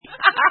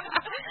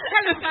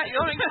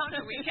your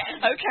encounter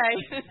weekend. Okay.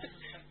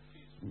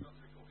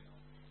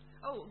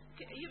 Oh,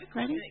 are you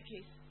recording it,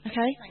 Keith?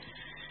 Okay.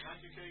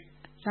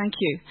 Thank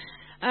you.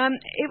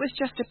 It was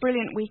just a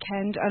brilliant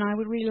weekend, and I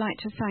would really like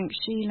to thank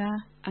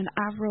Sheila and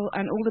Avril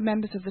and all the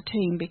members of the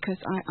team, because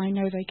I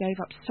know they gave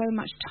up so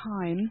much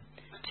time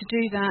to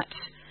do that,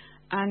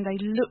 and they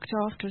looked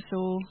after us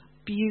all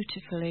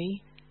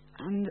beautifully,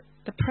 and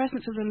the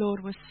presence of the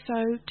Lord was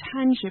so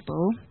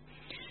tangible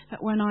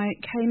that when I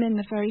came in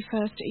the very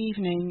first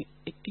evening,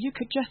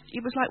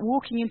 it was like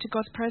walking into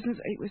God's presence.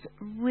 It was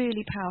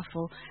really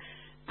powerful.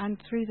 And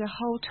through the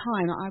whole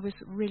time, I was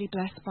really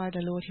blessed by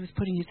the Lord. He was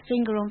putting his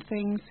finger on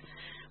things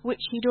which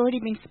he'd already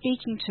been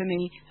speaking to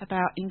me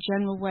about in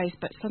general ways,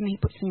 but suddenly he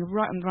puts me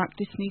right on the right,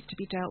 this needs to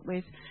be dealt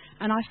with.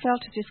 And I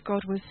felt as if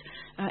God was,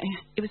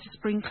 it was a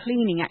spring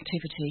cleaning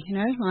activity, you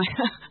know.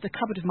 The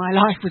cupboard of my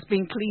life was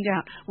being cleaned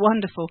out.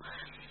 Wonderful.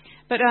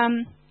 But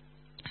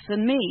for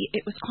me,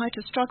 it was quite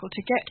a struggle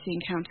to get to the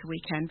encounter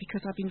weekend,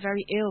 because I've been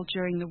very ill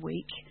during the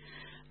week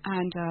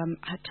and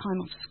had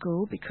time off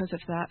school because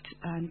of that,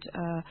 and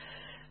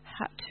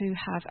had to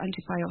have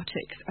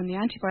antibiotics, and the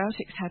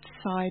antibiotics had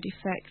side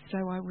effects,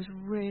 so I was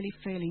really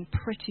feeling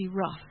pretty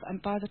rough. And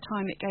by the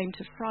time it came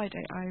to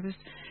Friday, I was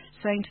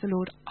saying to the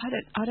Lord,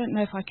 I don't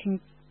know if I can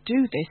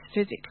do this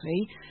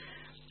physically,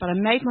 but I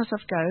made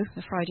myself go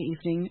the Friday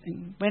evening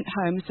and went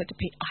home and said to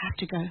Pete, I have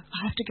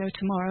to go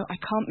tomorrow, I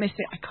can't miss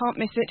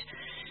it.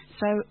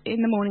 So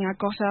in the morning I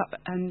got up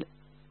and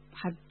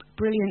had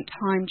brilliant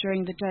time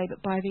during the day,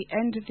 but by the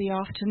end of the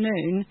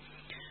afternoon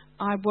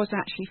I was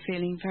actually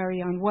feeling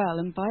very unwell,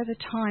 and by the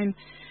time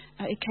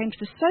it came to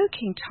the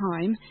soaking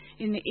time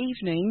in the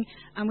evening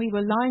and we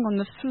were lying on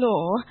the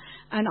floor,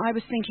 and I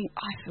was thinking,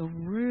 I feel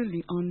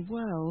really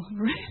unwell,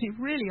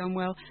 really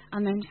unwell,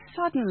 and then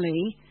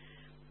suddenly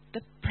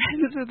the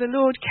presence of the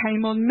Lord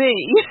came on me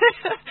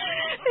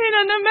in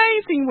an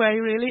amazing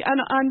way, really,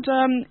 and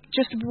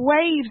just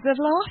waves of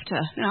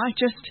laughter. And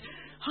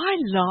I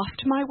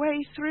laughed my way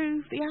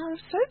through the hour of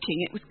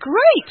soaking. It was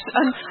great.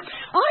 And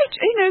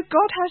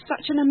God has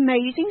such an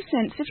amazing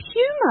sense of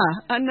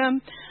humour. And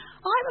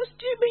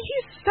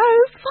he's so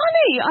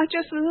funny. I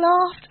just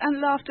laughed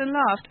and laughed and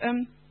laughed.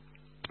 And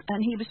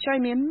he was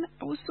showing me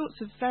all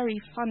sorts of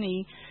very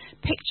funny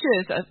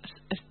pictures of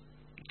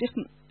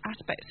different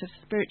aspects of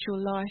spiritual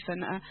life.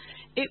 And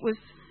it was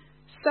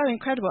so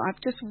incredible.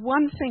 Just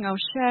one thing I'll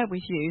share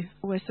with you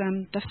was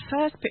the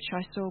first picture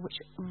I saw, which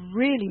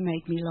really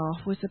made me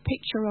laugh, was a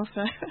picture of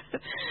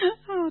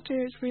oh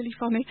dear, it's really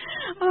funny.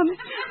 I was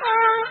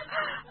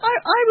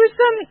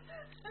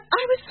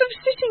sort of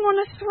sitting on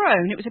a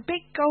throne. It was a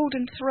big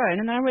golden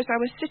throne, and I was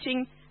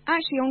sitting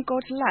actually on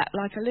God's lap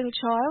like a little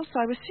child.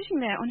 So I was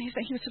sitting there on his.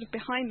 He was sort of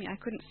behind me. I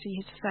couldn't see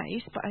his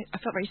face, but I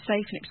felt very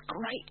safe, and it was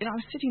great. And I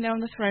was sitting there on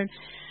the throne,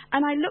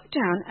 and I looked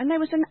down, and there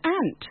was an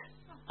ant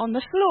on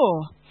the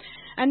floor.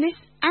 And this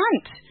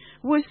ant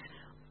was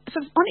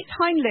sort of on its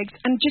hind legs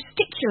and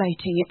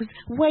gesticulating. It was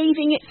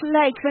waving its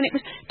legs, and it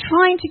was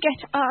trying to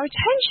get our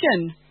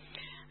attention.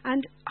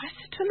 And I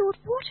said to the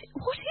Lord,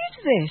 what is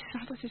this?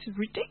 I thought, this is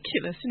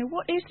ridiculous.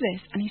 What is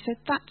this? And he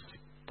said, that's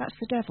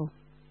the devil.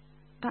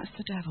 That's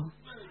the devil.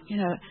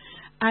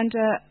 And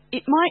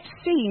it might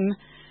seem,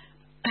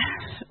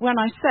 when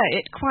I say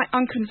it, quite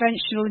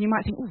unconventional, and you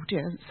might think, oh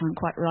dear, that doesn't sound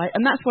quite right.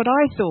 And that's what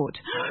I thought.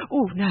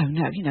 Oh, no,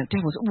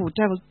 devils, look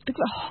at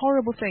the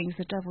horrible things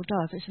the devil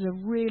does. This is a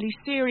really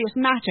serious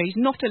matter.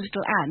 He's not a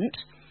little ant.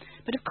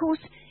 But of course,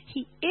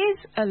 he is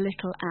a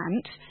little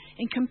ant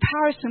in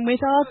comparison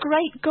with our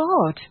great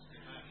God.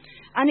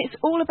 And it's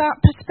all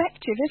about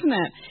perspective, isn't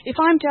it? If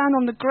I'm down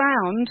on the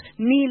ground,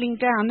 kneeling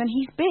down, then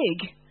he's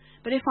big.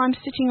 But if I'm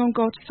sitting on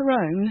God's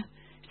throne,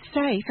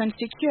 safe and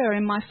secure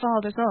in my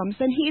Father's arms,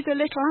 then he's a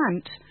little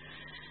ant.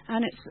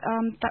 And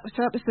that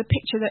was the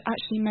picture that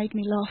actually made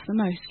me laugh the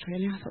most,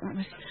 really. I thought that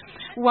was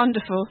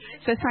wonderful.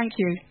 So thank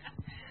you.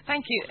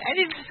 Thank you.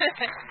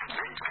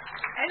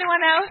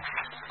 Anyone else?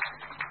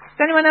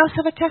 Does anyone else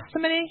have a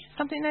testimony?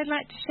 Something they'd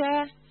like to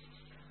share?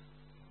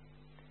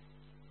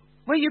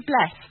 Were you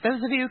blessed,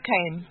 those of you who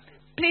came?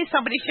 Please,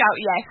 somebody shout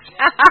yes.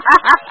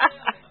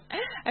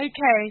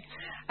 Okay.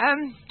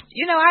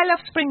 I love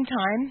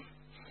springtime.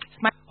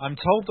 I'm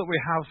told that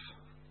we have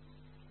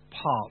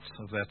part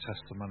of their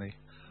testimony.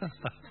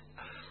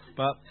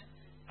 But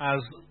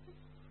as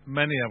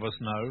many of us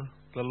know,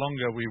 the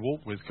longer we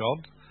walk with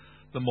God,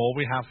 the more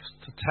we have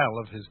to tell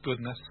of his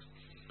goodness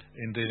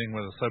in dealing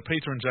with us. So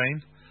Peter and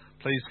Jane,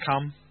 please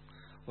come.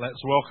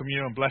 Let's welcome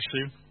you and bless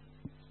you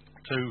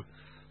to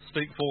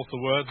speak forth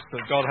the words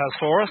that God has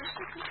for us.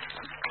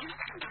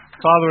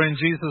 Father, in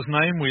Jesus'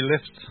 name, we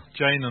lift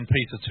Jane and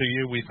Peter to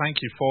you. We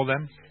thank you for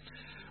them.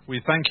 We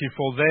thank you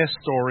for their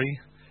story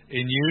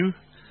in you,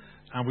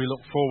 and we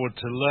look forward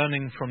to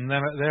learning from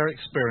them, their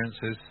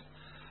experiences,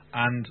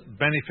 and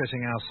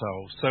benefiting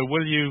ourselves. So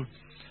will you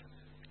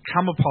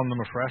come upon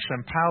them afresh,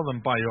 empower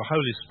them by your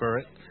Holy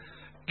Spirit,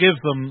 give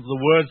them the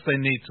words they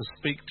need to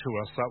speak to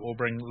us that will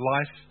bring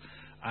life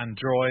and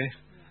joy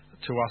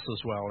to us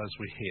as well as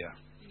we hear.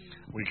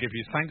 We give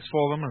you thanks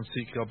for them and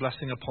seek your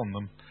blessing upon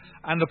them,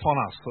 and upon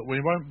us, that we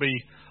won't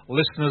be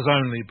listeners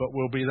only, but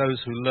we'll be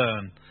those who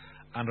learn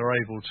and are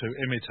able to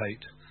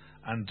imitate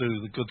and do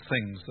the good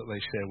things that they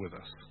share with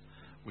us.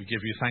 We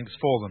give you thanks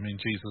for them in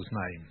Jesus'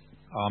 name.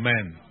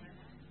 Amen.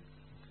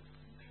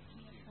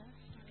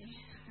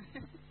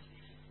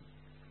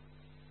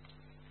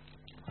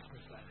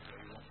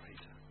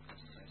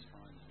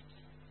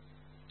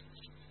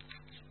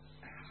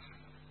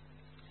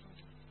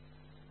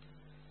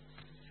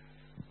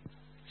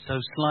 So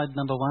slide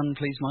number 1,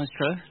 please,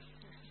 Maestro.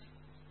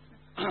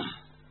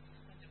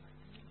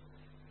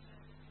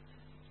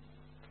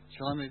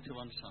 Shall I move to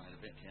one side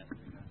a bit? Yeah.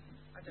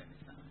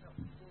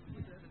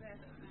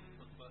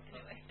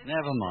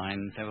 Never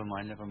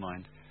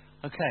mind.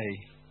 Okay.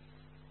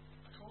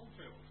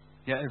 Cornfield.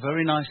 Yeah, a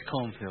very nice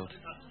cornfield.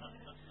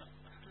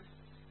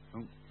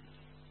 Oh.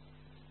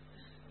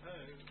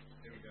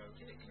 Here we go.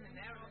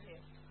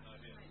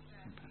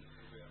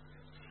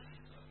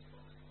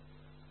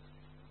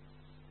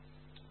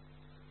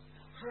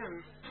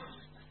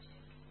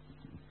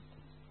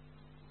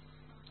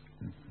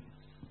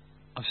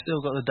 I've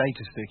still got the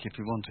data stick if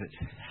you want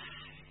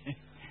it.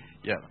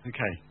 Yeah,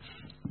 okay.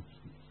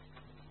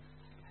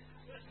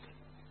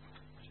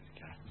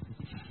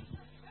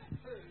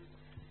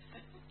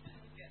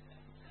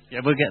 Yeah,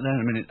 we'll get there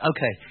in a minute.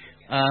 Okay.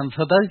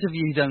 For those of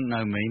you who don't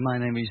know me, my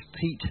name is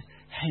Pete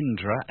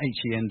Hendra,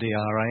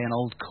 Hendra, an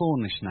old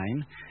Cornish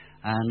name.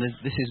 And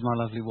this is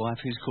my lovely wife,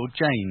 who's called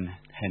Jane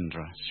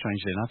Hendra.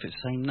 Strangely enough, it's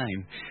the same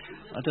name.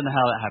 I don't know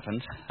how that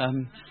happened.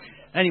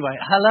 Anyway,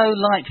 hello,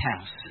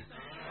 Lighthouse.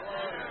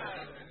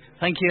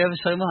 Thank you ever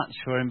so much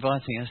for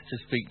inviting us to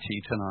speak to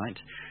you tonight.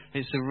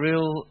 It's a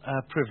real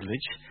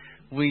privilege.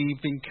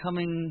 We've been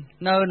coming...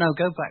 No,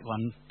 go back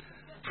one.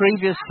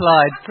 Previous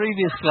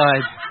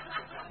slide.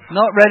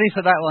 Not ready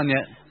for that one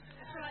yet.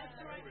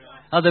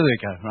 Oh, there we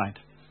go. Right.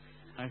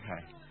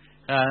 Okay.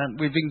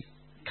 We've been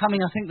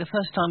coming, I think the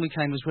first time we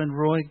came was when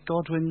Roy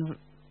Godwin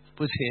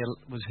was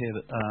here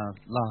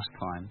last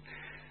time.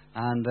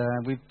 And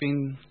we've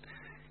been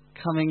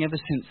coming ever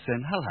since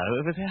then.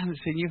 Hello, I haven't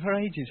seen you for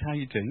ages. How are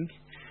you doing?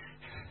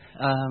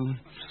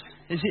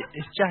 It's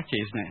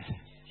Jackie, isn't it?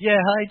 Yeah,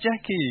 hi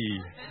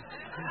Jackie.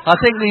 I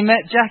think we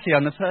met Jackie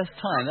on the first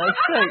time. That's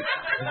great.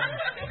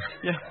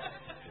 Yeah.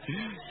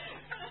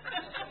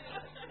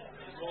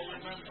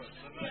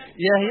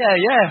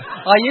 Yeah.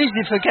 I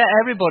usually forget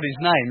everybody's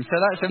name, so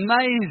that's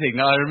amazing.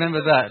 I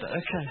remember that.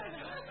 Okay.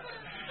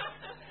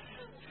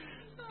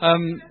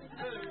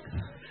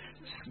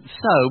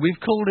 So we've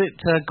called it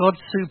God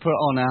Super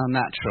on Our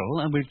Natural,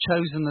 and we've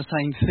chosen the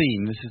same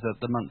theme. This is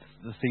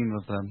the theme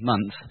of the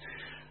month.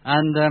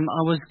 And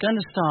I was going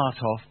to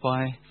start off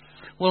by,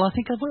 well, I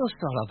think I will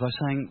start off by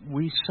saying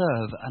we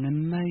serve an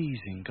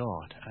amazing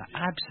God, an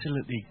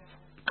absolutely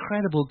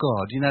incredible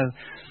God. You know,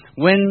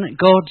 when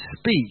God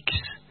speaks,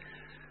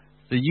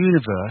 the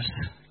universe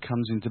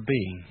comes into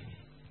being.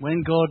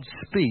 When God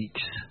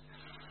speaks,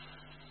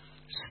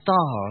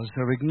 stars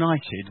are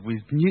ignited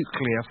with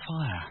nuclear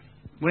fire.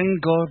 When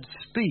God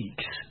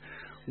speaks,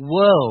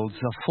 worlds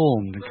are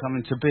formed and come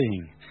into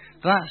being.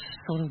 That's the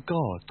sort of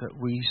God that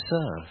we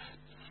serve.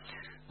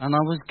 And I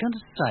was going to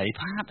say,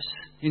 perhaps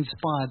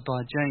inspired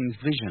by Jane's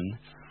vision,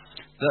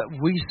 that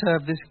we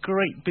serve this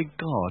great big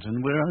God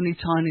and we're only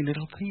tiny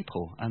little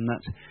people, and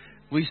that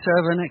we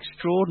serve an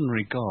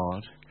extraordinary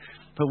God,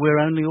 but we're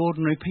only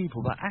ordinary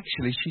people. But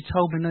actually, she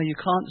told me, no, you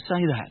can't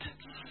say that.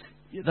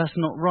 That's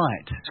not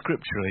right,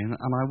 scripturally. And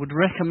I would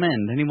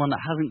recommend anyone that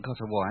hasn't got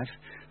a wife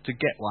to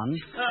get one.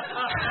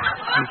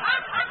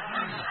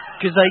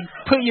 Because they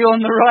put you on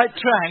the right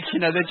track. You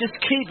know, they just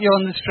keep you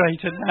on the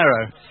straight and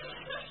narrow.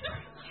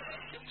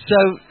 So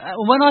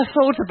when I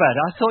thought about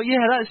it, I thought,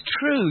 yeah, that's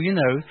true. You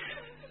know,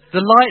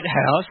 the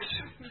Lighthouse,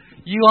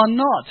 you are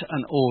not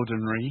an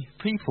ordinary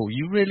people.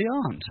 You really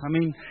aren't. I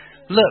mean,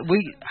 look,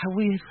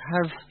 we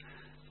have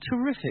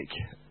terrific,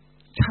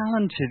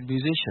 talented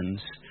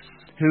musicians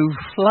who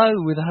flow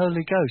with the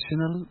Holy Ghost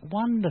in a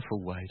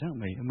wonderful way, don't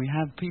we? And we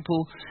have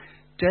people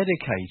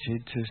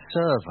dedicated to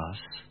serve us.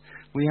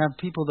 We have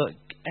people that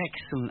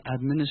excellent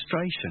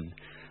administration.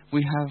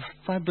 We have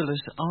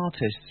fabulous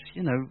artists.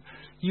 You know,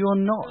 you are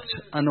not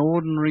an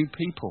ordinary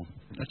people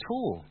at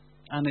all.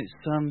 And it's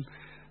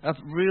a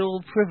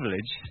real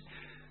privilege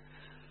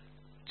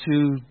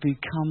to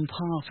become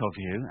part of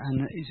you,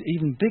 and it's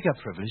even bigger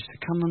privilege to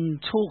come and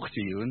talk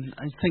to you and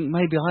think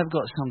maybe I've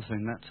got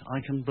something that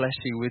I can bless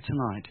you with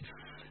tonight.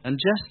 And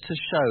just to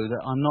show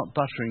that I'm not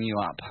buttering you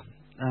up,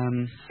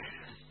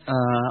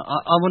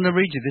 I want to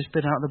read you this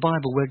bit out of the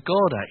Bible where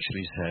God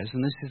actually says,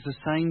 and this is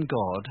the same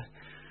God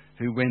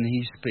who, when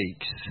He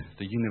speaks,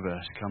 the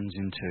universe comes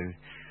into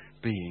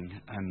being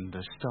and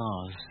the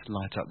stars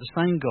light up. The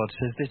same God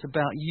says this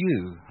about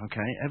you,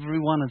 okay? Every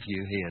one of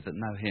you here that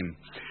know Him.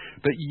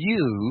 But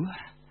you,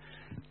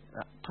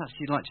 perhaps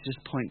you'd like to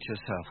just point to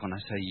yourself when I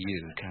say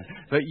you, okay?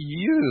 But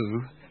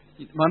you,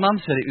 my mum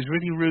said it was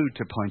really rude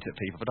to point at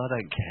people, but I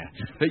don't care.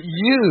 But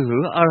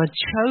you are a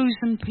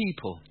chosen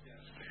people,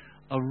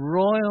 a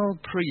royal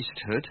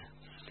priesthood,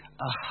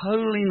 a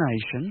holy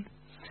nation,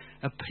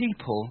 a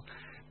people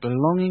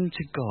belonging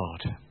to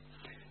God.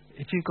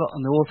 If you've got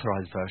an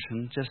authorized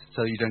version, just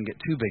so you don't get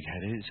too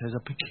big-headed, it says a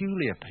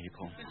peculiar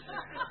people.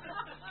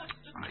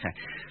 Okay.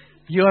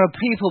 You are a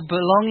people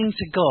belonging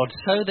to God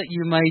so that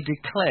you may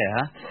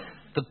declare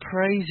the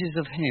praises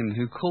of Him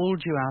who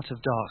called you out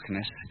of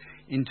darkness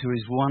into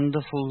His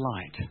wonderful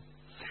light.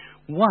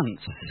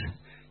 Once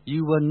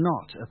you were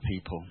not a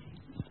people,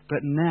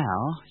 but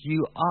now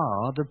you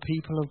are the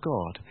people of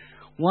God.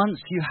 Once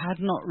you had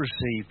not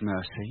received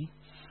mercy,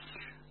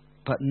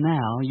 but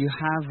now you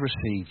have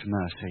received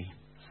mercy.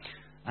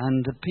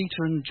 And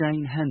Peter and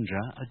Jane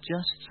Hendra are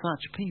just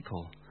such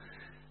people.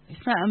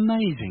 Isn't that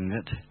amazing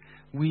that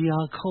we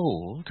are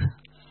called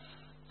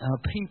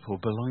people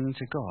belonging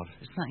to God?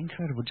 Isn't that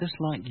incredible? Just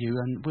like you,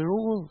 and we're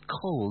all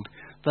called,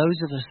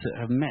 those of us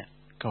that have met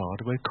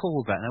God, we're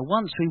called that. Now,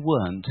 once we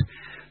weren't.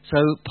 So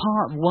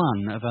part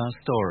one of our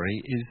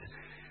story is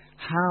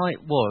how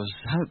it was,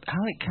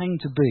 how it came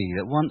to be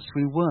that once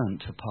we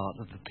weren't a part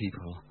of the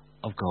people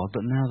of God,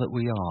 but now that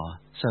we are.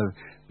 So,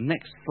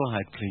 next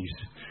slide, please,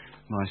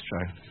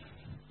 Maestro.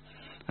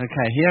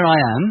 Okay, here I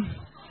am.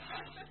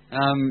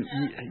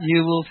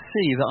 You will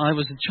see that I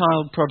was a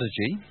child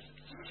prodigy.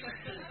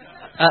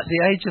 At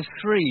the age of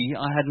 3,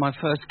 I had my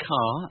first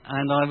car,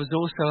 and I was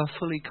also a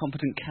fully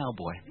competent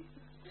cowboy.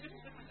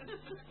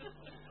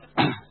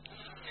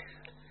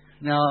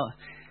 Now,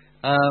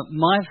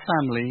 my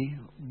family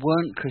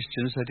weren't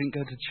Christians, they didn't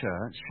go to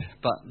church,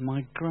 but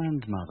my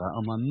grandmother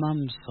on my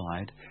mum's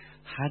side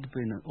had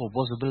been, or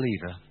was a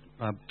believer.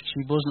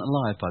 She wasn't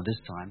alive by this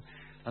time,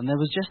 and there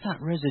was just that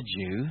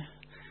residue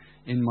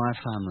in my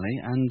family,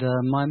 and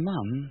my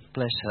mum,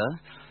 bless her,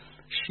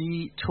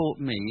 she taught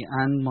me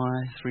and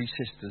my 3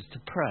 sisters to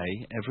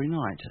pray every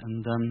night.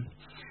 And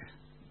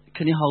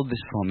can you hold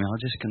this for me? I'm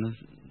just going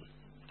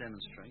to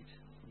demonstrate.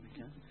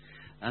 Okay.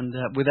 And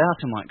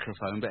without a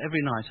microphone, but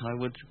every night I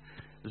would,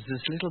 as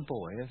this little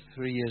boy of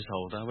 3 years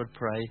old, I would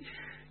pray,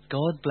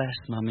 God bless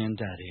Mummy and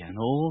Daddy and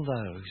all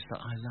those that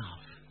I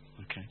love.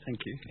 Okay, thank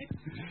you.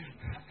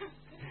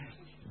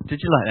 Did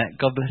you like that?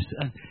 God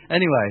bless.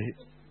 Anyway,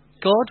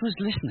 God was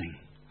listening.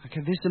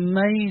 Okay, this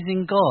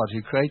amazing God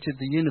who created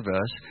the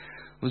universe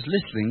was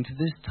listening to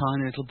this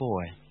tiny little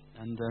boy.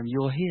 And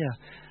you'll hear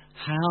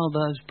how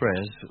those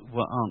prayers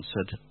were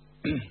answered.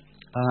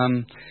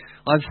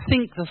 I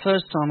think the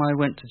first time I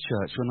went to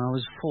church when I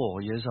was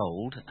 4 years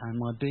old, and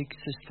my big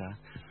sister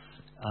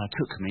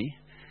took me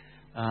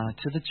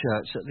to the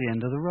church at the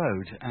end of the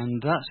road.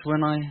 And that's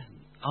when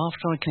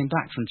after I came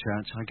back from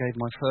church, I gave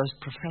my first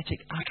prophetic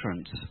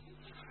utterance.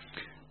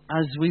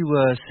 As we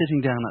were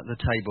sitting down at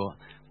the table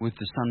with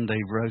the Sunday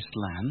roast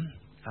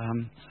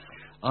lamb,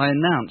 I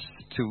announced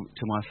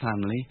to my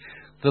family,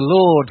 the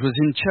Lord was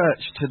in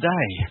church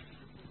today.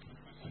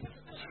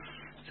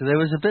 So there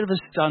was a bit of a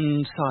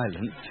stunned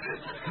silence.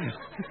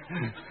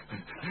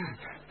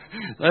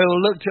 They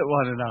all looked at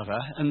one another,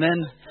 and then,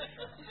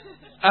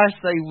 as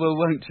they were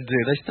wont to do,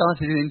 they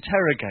started to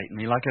interrogate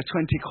me like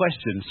 20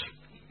 questions.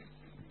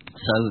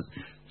 So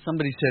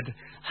somebody said,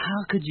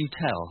 how could you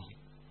tell?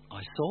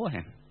 I saw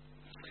him.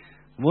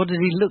 What did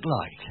he look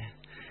like?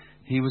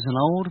 He was an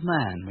old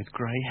man with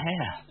grey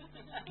hair.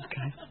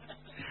 Okay.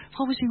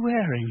 What was he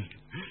wearing?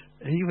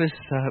 He was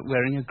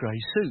wearing a grey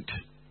suit.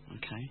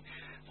 Okay.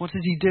 What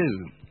did he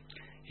do?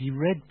 He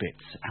read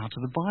bits out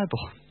of the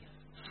Bible.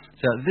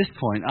 So at this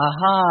point,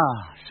 aha,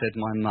 said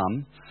my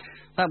mum,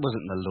 that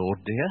wasn't the Lord,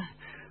 dear.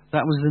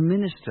 That was the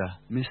minister,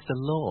 Mr.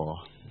 Law.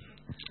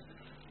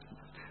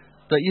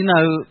 But you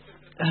know,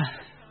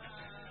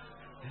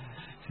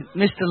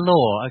 Mr.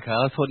 Law, okay,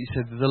 I thought he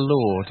said the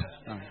Lord.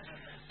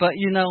 But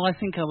you know, I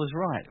think I was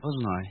right,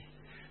 wasn't I?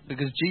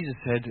 Because Jesus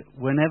said,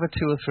 whenever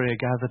 2 or 3 are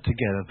gathered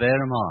together,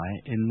 there am I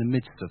in the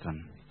midst of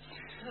them.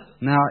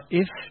 Now,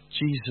 if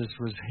Jesus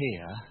was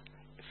here,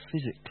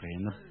 physically,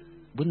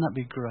 wouldn't that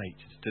be great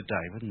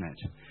today, wouldn't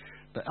it?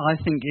 But I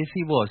think if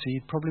he was,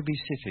 he'd probably be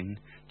sitting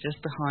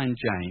just behind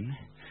Jane,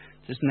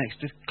 just next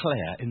to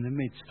Claire, in the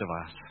midst of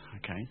us,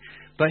 okay?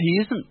 But he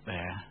isn't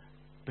there,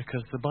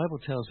 because the Bible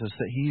tells us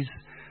that he's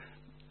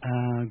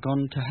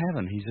gone to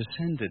heaven, he's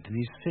ascended, and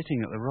he's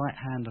sitting at the right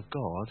hand of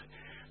God.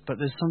 But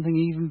there's something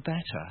even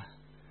better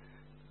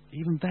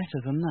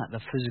than that, the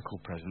physical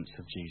presence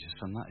of Jesus,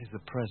 and that is the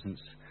presence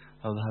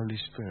of the Holy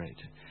Spirit.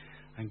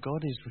 And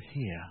God is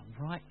here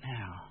right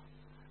now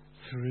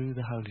through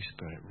the Holy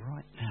Spirit.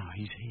 Right now,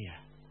 he's here.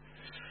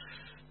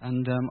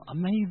 And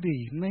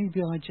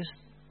maybe I just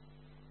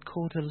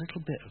caught a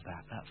little bit of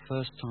that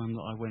first time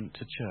that I went to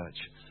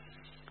church.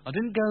 I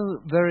didn't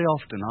go very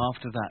often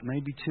after that,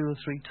 maybe 2 or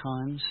 3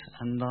 times,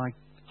 and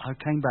I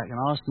came back and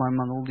asked my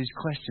mum all these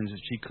questions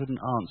that she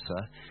couldn't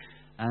answer,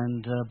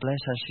 and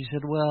bless her, she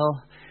said,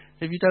 well,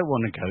 if you don't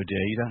want to go,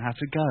 dear, you don't have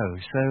to go.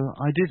 So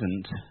I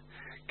didn't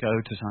go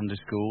to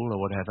Sunday school or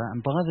whatever,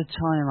 and by the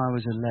time I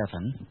was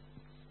 11,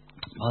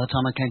 by the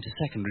time I came to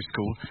secondary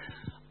school,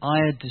 I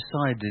had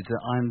decided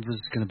that I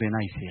was going to be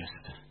an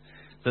atheist,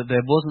 that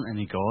there wasn't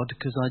any God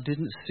because I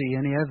didn't see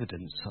any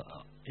evidence.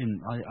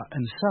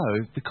 And so,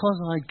 because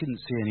I didn't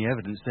see any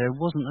evidence, there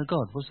wasn't a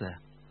God, was there?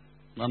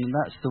 I mean,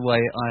 that's the way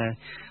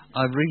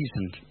I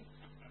reasoned.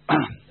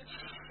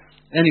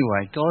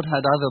 Anyway, God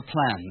had other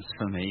plans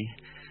for me.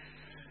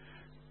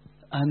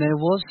 And there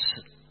was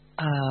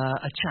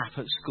a chap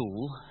at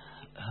school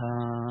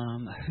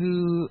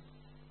who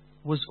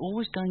was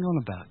always going on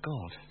about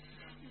God.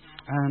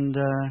 And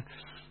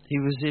he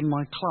was in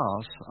my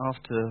class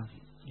after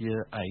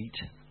year 8.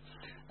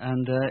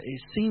 And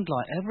it seemed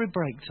like every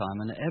break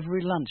time and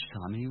every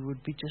lunchtime he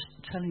would be just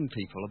telling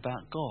people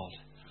about God.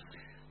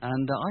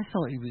 And I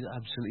thought he was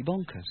absolutely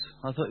bonkers.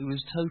 I thought he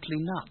was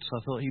totally nuts. I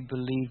thought he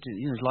believed it,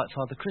 it was like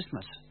Father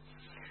Christmas.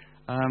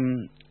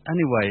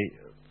 Anyway,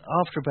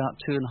 after about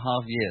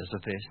 2.5 years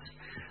of this,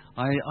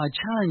 I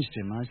challenged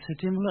him. I said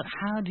to him, look,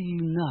 how do you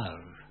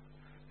know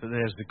that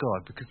there's a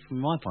God? Because from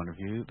my point of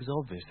view, it was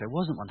obvious there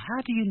wasn't one.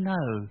 How do you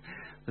know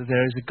that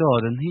there is a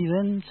God? And he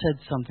then said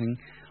something.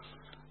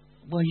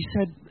 Well, he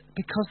said,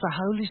 because the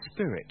Holy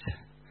Spirit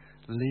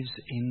lives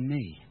in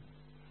me.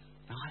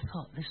 Now, I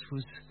thought this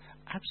was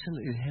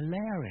absolutely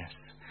hilarious.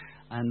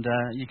 And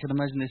you can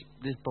imagine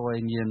this boy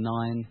in year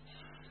 9,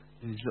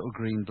 in his little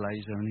green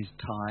blazer and his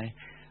tie.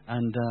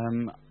 And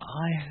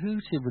I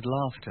hooted with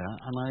laughter,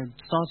 and I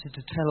started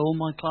to tell all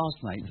my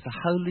classmates the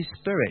Holy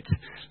Spirit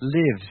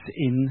lives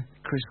in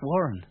Chris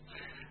Warren.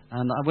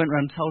 And I went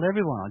around and told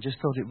everyone. I just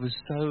thought it was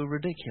so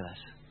ridiculous.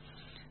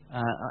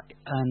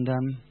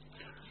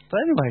 But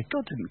anyway,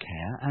 God didn't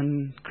care,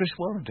 and Chris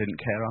Warren didn't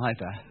care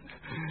either.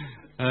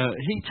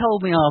 He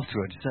told me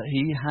afterwards that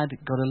he had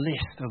got a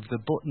list of the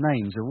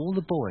names of all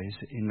the boys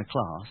in the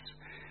class,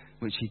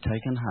 which he'd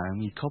taken home.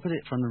 He copied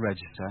it from the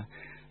register,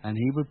 and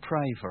he would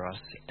pray for us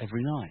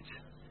every night.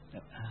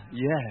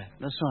 Yeah,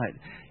 that's right.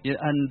 Yeah,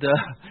 and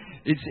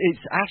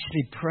it's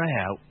actually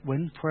prayer.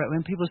 When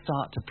people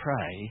start to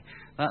pray,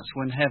 that's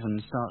when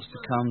heaven starts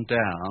to come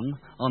down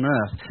on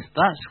earth.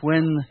 That's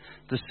when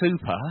the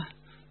super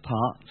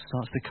part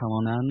starts to come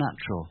on our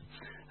natural.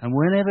 And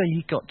whenever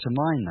he got to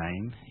my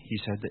name, he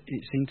said that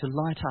it seemed to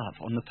light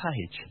up on the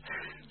page.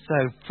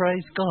 So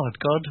praise God.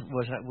 God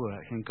was at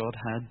work, and God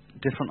had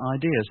different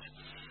ideas.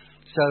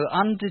 So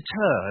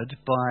undeterred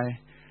by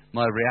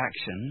my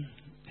reaction,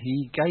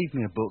 he gave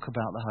me a book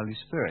about the Holy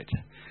Spirit.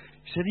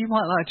 He said, you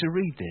might like to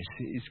read this.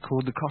 It's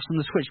called The Cross and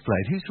the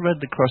Switchblade. Who's read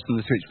The Cross and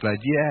the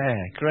Switchblade? Yeah,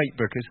 great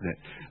book, isn't it?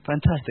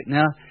 Fantastic.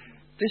 Now,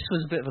 this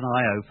was a bit of an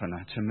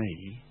eye-opener to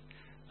me,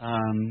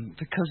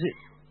 because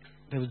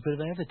there was a bit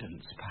of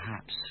evidence,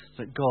 perhaps,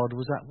 that God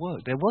was at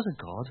work. There was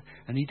a God,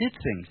 and he did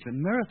things. The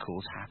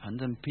miracles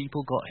happened, and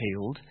people got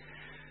healed.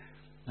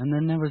 And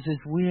then there was this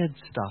weird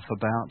stuff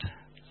about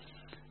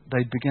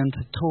they began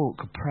to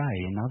talk, pray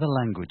in other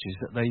languages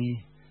that they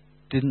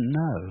didn't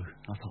know.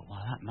 I thought,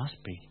 well, that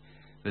must be.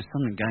 There's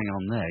something going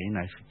on there,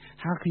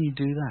 How can you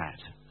do that?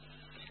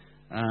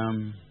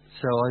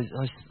 So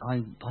I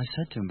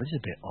said to him, but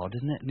it's a bit odd,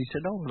 isn't it? And he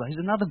said, oh,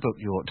 there's another book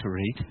you ought to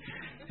read.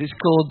 It's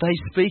called They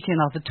Speak in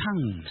Other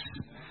Tongues.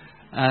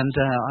 And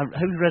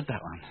who's read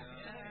that one?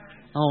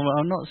 Oh, well,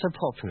 I'm not so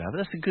popular, but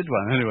that's a good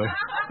one anyway.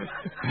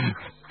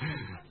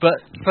 But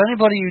for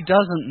anybody who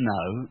doesn't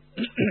know,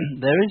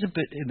 there is a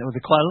bit, there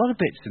are quite a lot of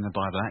bits in the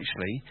Bible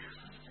actually.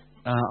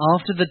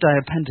 After the day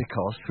of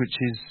Pentecost, which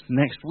is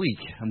next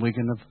week, and we're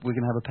going to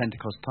have a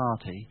Pentecost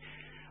party.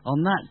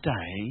 On that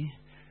day,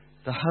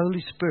 the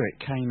Holy Spirit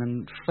came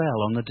and fell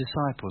on the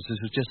disciples. This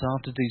was just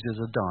after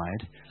Jesus had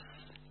died,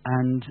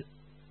 and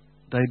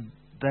they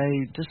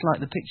just like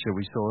the picture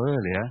we saw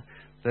earlier,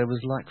 there was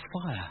like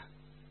fire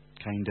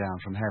came down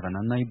from heaven,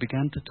 and they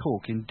began to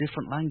talk in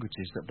different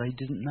languages that they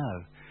didn't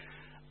know,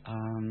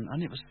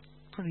 and it was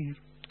pretty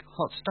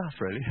hot stuff,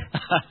 really.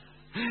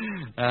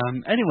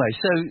 Anyway,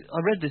 so I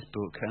read this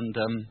book, and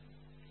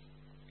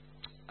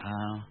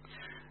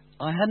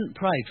I hadn't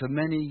prayed for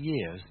many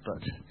years,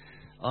 but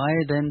I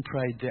then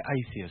prayed the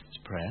atheist's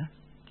prayer,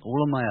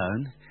 all on my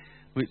own,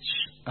 which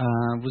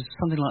was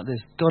something like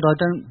this: God, I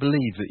don't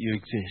believe that you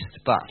exist,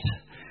 but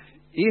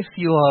if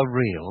you are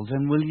real,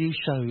 then will you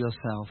show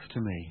yourself to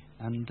me?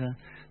 And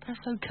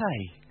that's okay.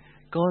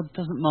 God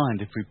doesn't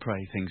mind if we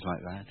pray things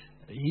like that.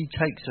 He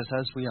takes us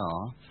as we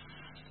are.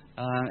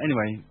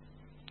 Anyway,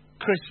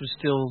 Chris was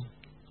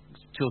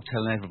still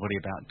telling everybody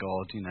about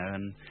God,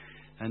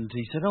 and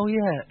he said, oh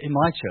yeah, in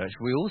my church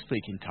we all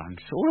speak in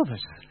tongues, all of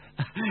us.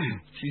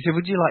 She said,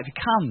 would you like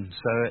to come?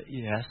 So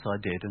yes, I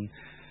did. And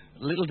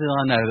little did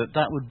I know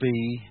that would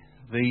be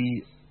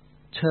the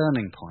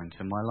turning point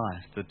in my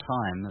life, the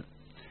time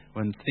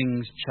when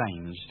things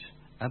changed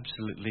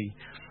absolutely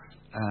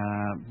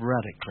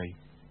radically.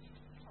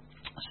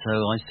 So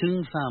I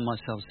soon found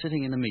myself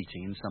sitting in a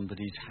meeting in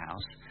somebody's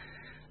house,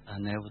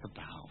 and there was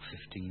about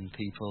 15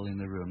 people in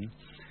the room.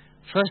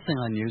 First thing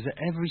I knew is that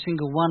every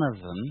single one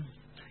of them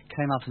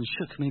came up and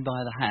shook me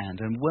by the hand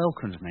and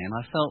welcomed me, and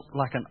I felt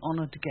like an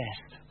honoured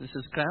guest. I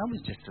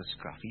was just a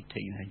scruffy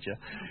teenager,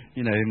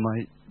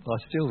 I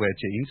still wear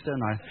jeans,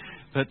 don't I?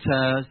 But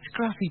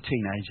scruffy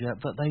teenager,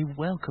 but they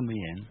welcomed me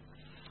in,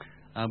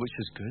 which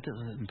was good. I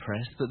was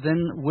impressed. But then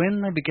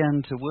when they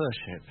began to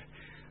worship,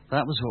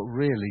 that was what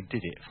really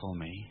did it for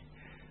me,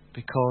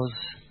 because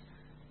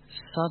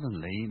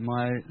suddenly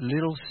my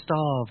little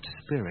starved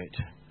spirit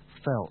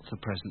felt the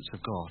presence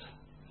of God.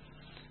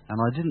 And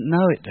I didn't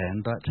know it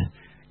then, but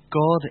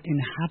God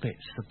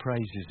inhabits the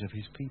praises of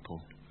his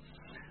people.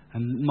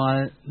 And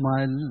my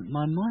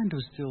mind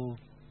was still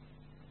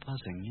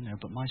buzzing,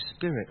 but my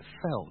spirit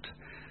felt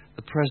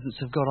the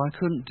presence of God. I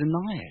couldn't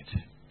deny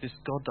it. This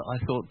God that I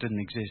thought didn't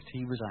exist,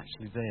 he was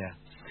actually there.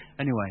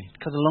 Anyway, to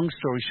cut a long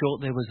story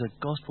short, there was a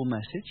gospel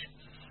message,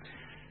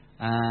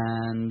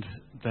 and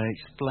they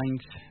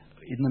explained,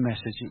 in the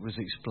message it was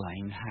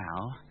explained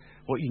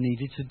what you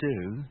needed to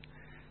do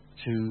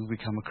to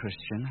become a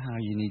Christian, how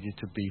you needed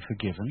to be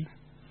forgiven,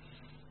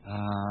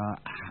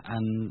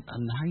 and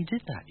how you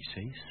did that, you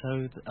see. So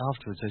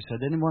afterwards they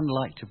said, anyone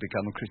like to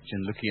become a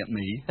Christian, looking at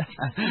me?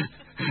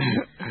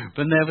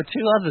 But there were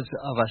two others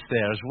of us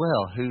there as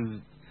well,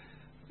 who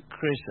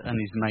Chris and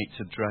his mates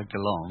had dragged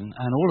along,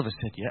 and all of us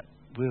said, yep,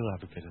 we'll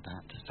have a bit of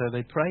that. So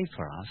they prayed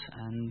for us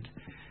and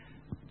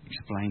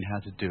explained how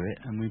to do it,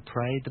 and we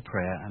prayed the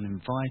prayer and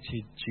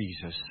invited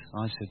Jesus.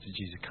 I said to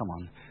Jesus, come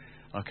on,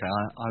 okay,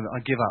 I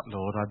give up,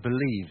 Lord. I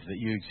believe that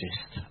you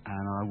exist,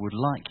 and I would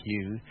like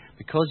you,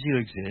 because you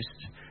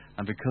exist,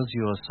 and because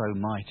you are so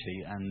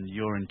mighty, and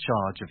you're in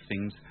charge of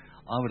things,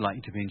 I would like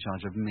you to be in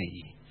charge of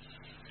me.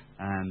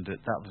 And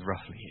that was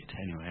roughly it.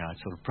 Anyway, I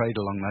sort of prayed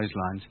along those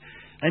lines.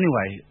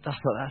 Anyway, I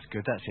thought, that's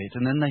good, that's it.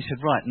 And then they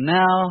said, right,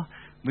 now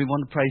we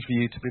want to pray for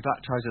you to be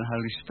baptized in the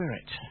Holy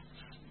Spirit.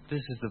 This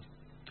is the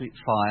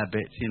fire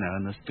bit,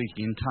 and the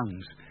speaking in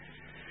tongues.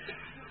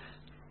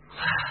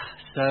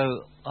 So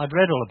I'd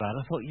read all about it.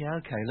 I thought, yeah,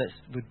 okay,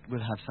 we'll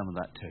have some of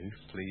that too,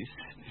 please.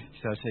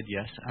 So I said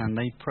yes, and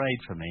they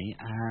prayed for me,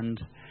 and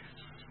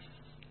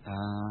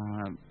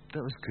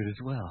that was good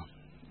as well.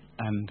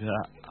 And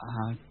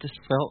I just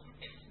felt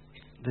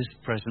this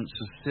presence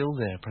was still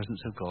there,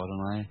 presence of God,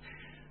 and I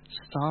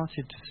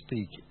started to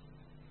speak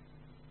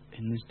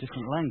in this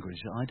different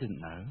language that I didn't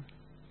know.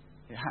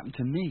 It happened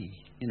to me,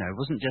 it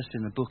wasn't just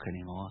in the book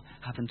anymore.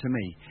 It happened to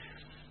me,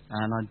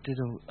 and I did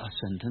a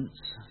sentence.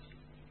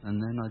 And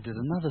then I did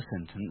another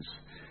sentence.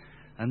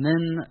 And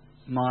then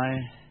my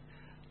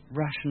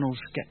rational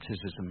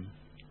skepticism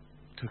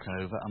took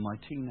over, and my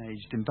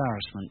teenage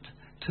embarrassment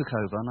took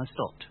over, and I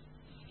stopped.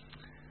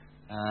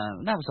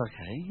 That was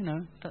okay,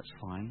 that's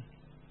fine.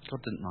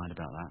 God didn't mind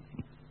about that.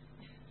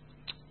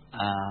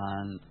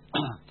 And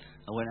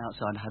I went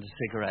outside and had a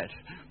cigarette.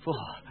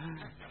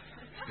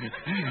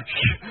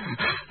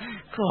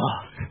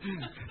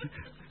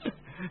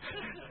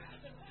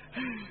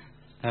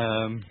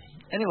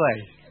 Anyway.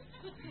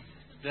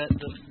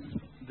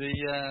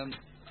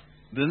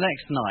 The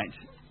next night,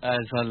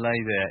 as I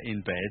lay there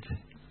in bed,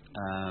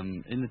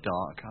 in the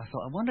dark, I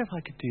thought, I wonder if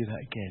I could do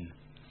that again.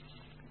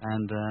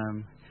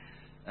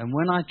 And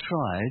when I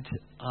tried,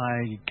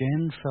 I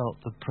again felt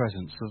the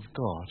presence of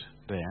God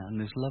there, and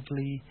this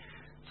lovely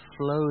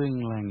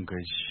flowing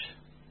language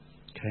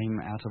came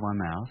out of my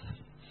mouth.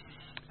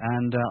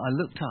 And I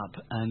looked up,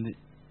 and it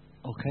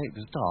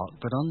was dark,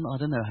 but I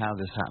don't know how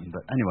this happened,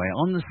 but anyway,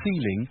 on the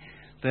ceiling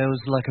there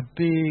was like a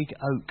big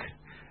oak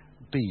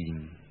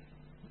beam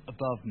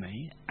above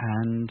me,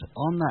 and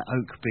on that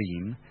oak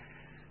beam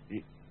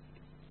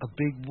a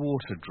big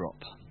water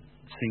drop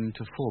seemed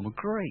to form,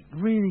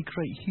 really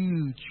great,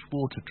 huge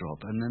water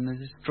drop, and then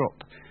this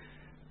drop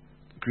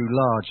grew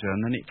larger,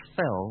 and then it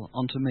fell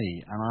onto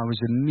me, and I was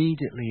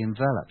immediately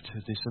enveloped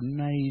with this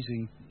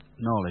amazing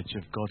knowledge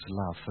of God's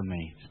love for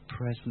me, the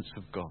presence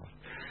of God.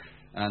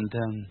 And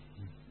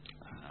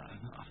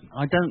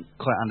I don't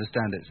quite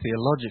understand it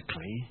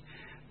theologically,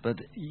 but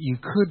you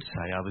could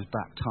say I was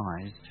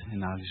baptized in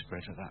the Holy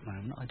Spirit at that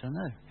moment. I don't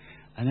know.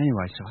 And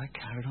anyway, so I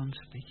carried on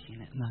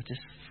speaking it, and I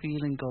just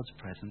feeling God's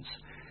presence.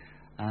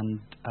 And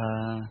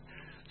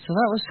so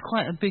that was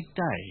quite a big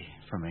day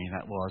for me,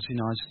 that was.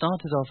 I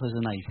started off as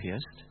an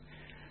atheist,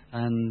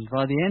 and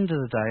by the end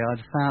of the day,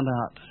 I'd found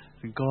out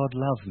that God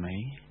loved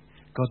me.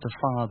 God the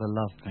Father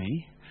loved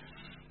me.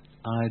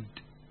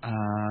 I'd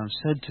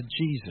said to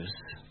Jesus,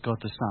 God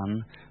the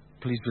Son,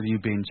 please will you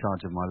be in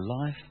charge of my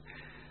life.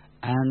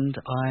 And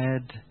I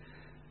had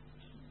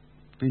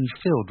been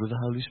filled with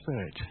the Holy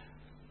Spirit.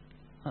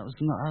 That was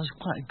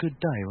quite a good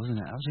day, wasn't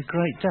it? That was a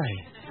great day.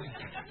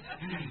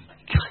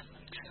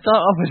 Start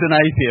off as an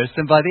atheist,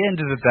 and by the end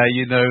of the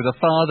day, the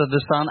Father,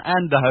 the Son,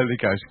 and the Holy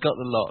Ghost. Got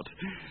the lot.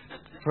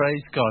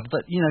 Praise God.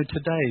 But,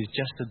 today is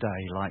just a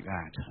day like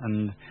that.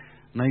 And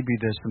maybe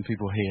there's some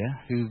people here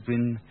who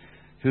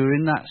are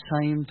in that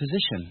same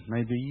position.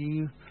 Maybe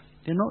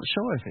you're not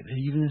sure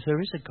even if there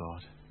is a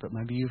God. But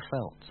maybe you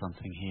felt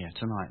something here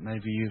tonight.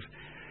 Maybe you've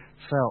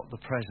felt the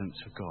presence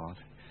of God.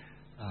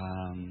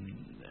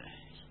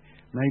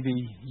 Maybe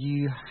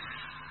you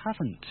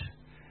haven't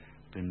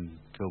been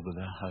filled with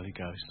the Holy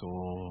Ghost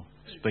or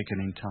speaking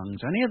in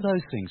tongues. Any of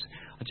those things.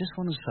 I just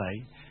want to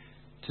say,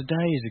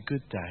 today is a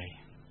good day.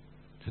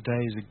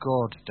 Today is a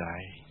God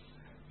day.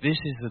 This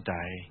is the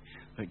day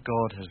that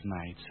God has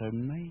made. So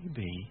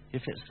maybe,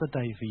 if it's the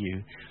day for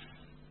you,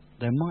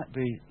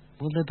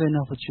 will there be an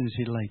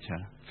opportunity later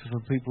for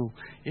people,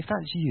 if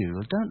that's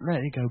you, don't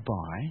let it go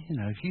by.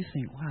 If you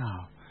think,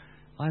 wow,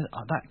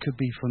 that could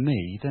be for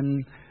me,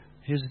 then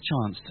here's a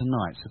chance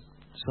tonight.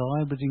 So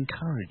I would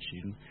encourage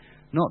you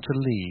not to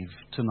leave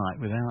tonight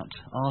without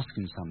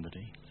asking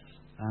somebody.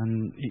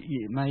 And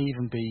it may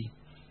even be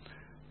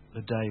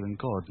the day when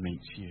God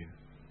meets you.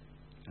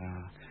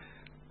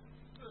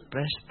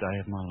 Best day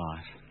of my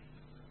life.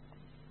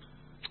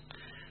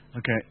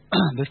 Okay,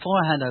 before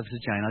I hand over to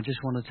Jane, I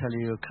just want to tell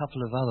you a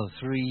couple of other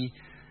three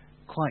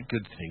quite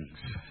good things.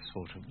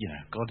 Sort of,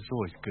 God is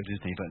always good,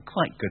 isn't he? But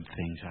quite good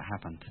things that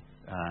happened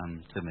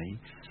to me.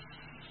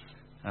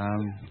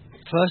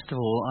 First of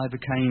all, I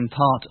became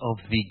part of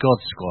the God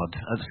Squad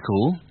at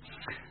school,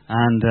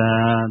 and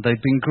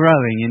they've been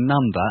growing in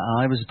number.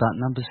 I was about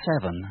number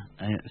 7,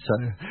 so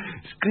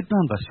it's a good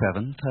number,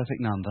 7,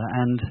 perfect number,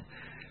 and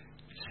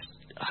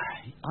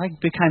I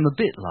became a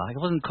bit like, I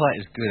wasn't quite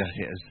as good at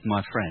it as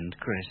my friend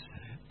Chris,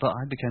 but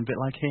I became a bit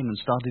like him and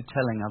started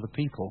telling other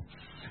people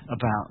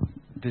about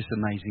this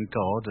amazing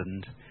God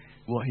and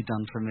what he'd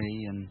done for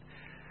me. And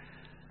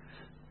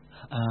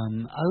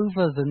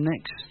over the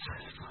next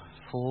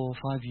 4 or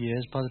 5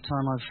 years, by the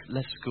time I've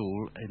left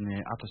school in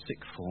the upper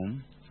sixth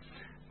form,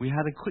 we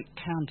had a quick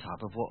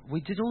count-up of what... We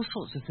did all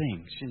sorts of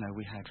things.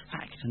 We had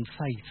fact and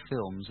faith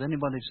films.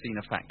 Anybody seen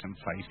a fact and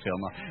faith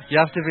film? You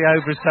have to be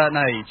over a certain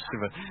age.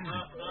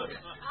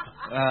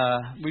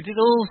 We did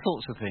all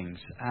sorts of things.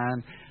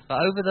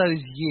 But over those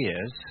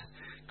years,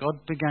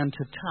 God began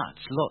to touch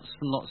lots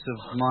and lots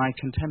of my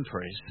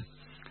contemporaries.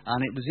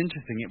 And it was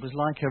interesting. It was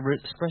like a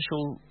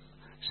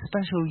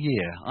special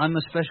year. I'm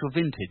a special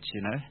vintage,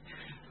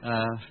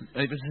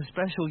 It was a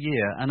special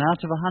year, and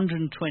out of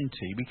 120,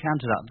 we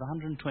counted up the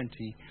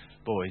 120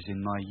 boys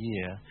in my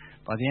year.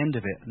 By the end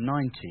of it,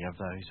 90 of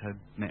those had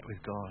met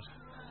with God.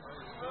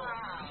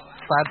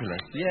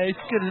 Fabulous. Yeah,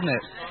 it's good, isn't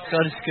it?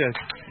 God is good.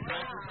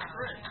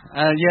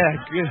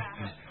 Good.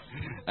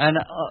 And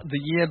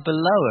the year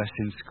below us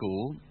in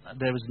school,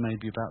 there was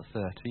maybe about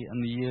 30,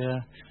 and the year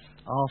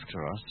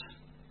after us,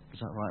 is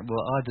that right?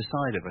 Well, either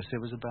side of us,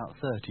 it was about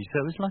 30. So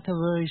it was like a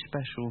very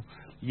special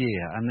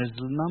year. And there's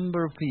a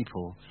number of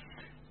people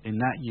in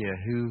that year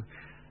who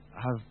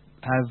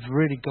have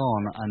really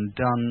gone and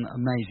done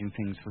amazing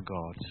things for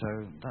God. So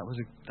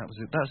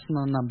that's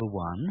my number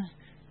 1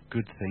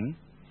 good thing.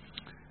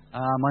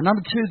 My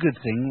number 2 good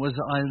thing was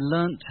I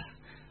learnt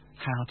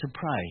how to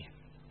pray.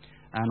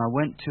 And I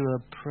went to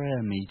a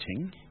prayer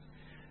meeting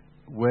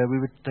where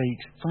they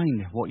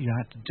explained what you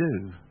had to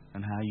do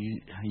and how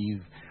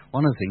you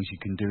one of the things you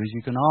can do is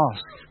you can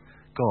ask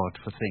God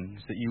for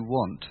things that you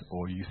want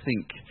or you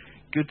think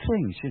good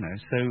things,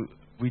 So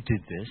we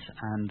did this,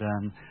 and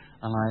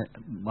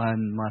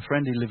my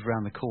friend who lived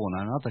around the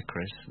corner,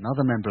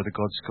 another member of the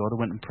God Squad, I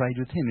went and prayed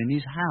with him in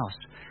his house.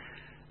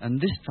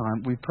 And this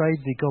time we prayed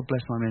the God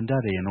Bless My Mum and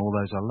Daddy and all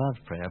those I love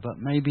prayer, but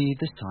maybe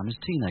this time as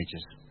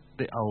teenagers, a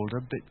bit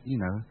older,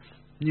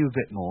 knew a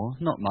bit more,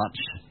 not much,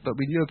 but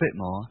we knew a bit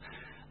more.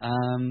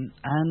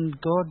 And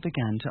God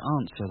began to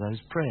answer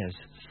those prayers.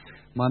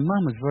 My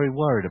mum was very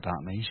worried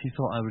about me. She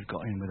thought I would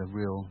got in with a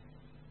real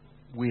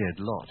weird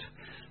lot.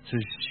 So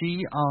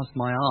she asked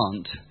my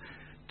aunt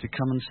to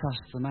come and suss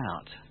them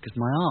out, because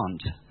my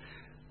aunt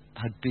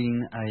had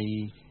been a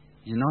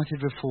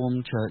United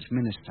Reformed Church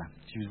minister.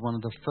 She was one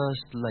of the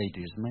first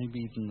ladies, maybe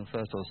even the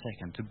first or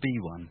second, to be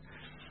one.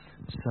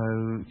 So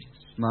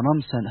my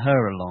mum sent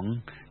her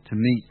along to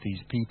meet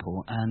these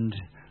people, and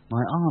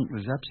my aunt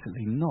was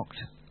absolutely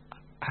knocked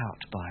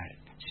out by it.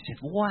 She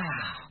said, "Wow,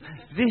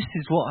 this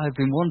is what I've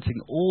been wanting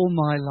all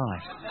my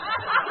life."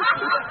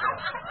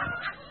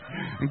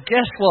 And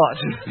guess what?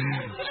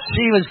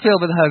 She was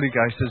filled with the Holy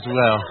Ghost as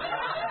well.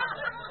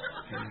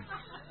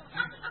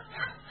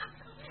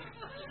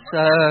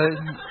 So,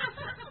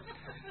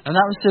 and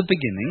that was the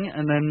beginning.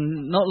 And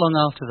then not long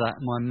after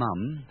that, my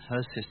mum,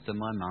 her sister,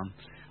 my mum,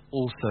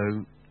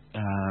 also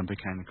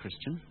became a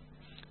Christian.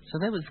 So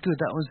that was good.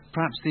 That was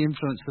perhaps the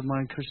influence of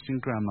my Christian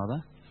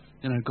grandmother.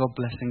 God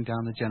blessing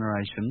down the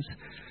generations.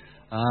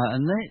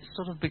 And then it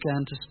sort of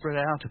began to spread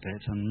out a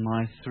bit, and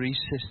my 3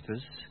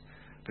 sisters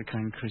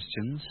became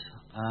Christians.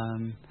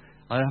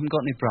 I haven't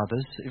got any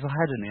brothers. If I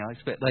had any, I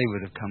expect they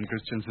would have become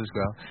Christians as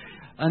well.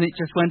 And it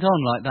just went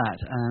on like that.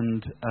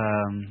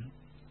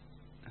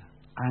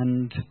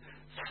 And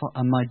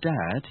my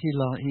dad,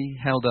 he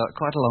held out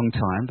quite a long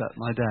time, but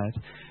my dad.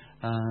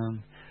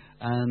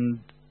 And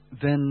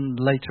then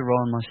later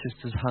on, my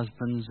sister's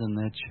husbands and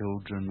their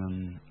children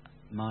and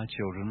my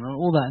children and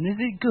all that. And it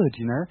did good,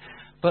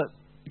 But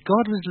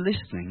God was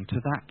listening to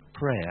that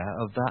prayer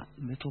of that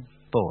little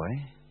boy,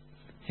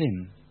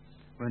 him,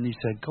 when he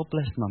said, "God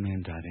bless Mummy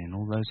and Daddy and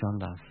all those I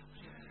love."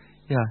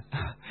 Yeah.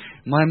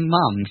 My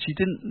mum, she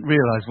didn't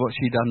realise what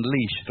she'd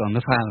unleashed on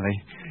the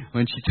family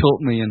when she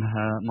taught me and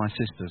my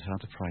sisters how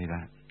to pray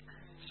that.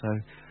 So,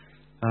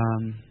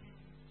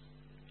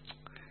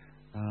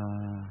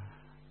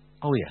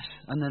 oh yes.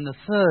 And then the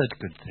third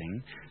good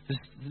thing, just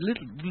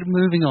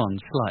moving on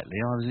slightly,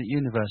 I was at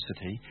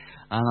university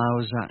and I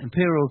was at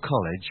Imperial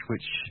College,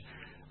 which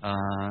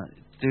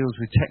deals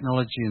with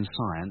technology and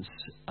science.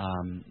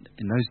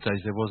 In those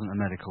days there wasn't a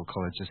medical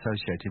college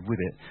associated with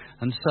it.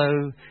 And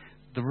so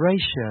the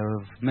ratio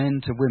of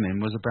men to women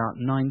was about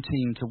 19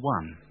 to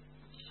 1.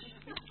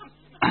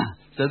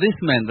 So this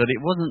meant that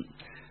it wasn't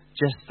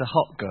just the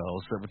hot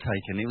girls that were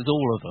taken, it was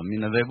all of them.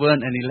 There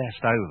weren't any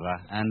left over.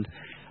 And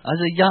as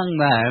a young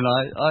man,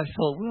 I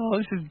thought, well,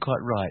 this isn't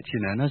quite right,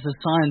 And as a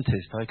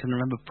scientist, I can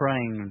remember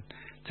praying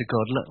to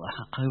God, look,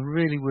 I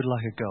really would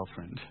like a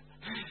girlfriend.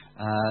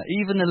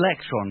 Even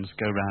electrons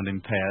go round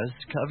in pairs.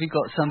 Have you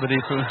got somebody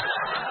from...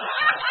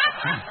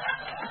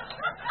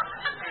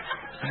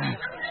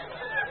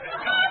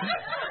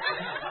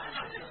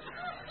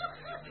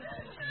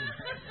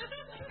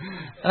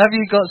 Have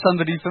you got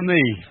somebody for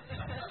me?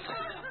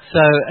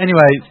 So,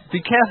 anyway,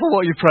 be careful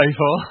what you pray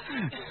for.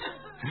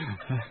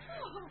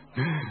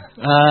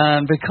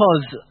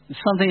 Because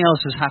something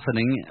else was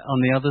happening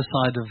on the other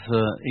side of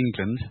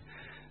England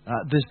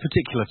this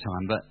particular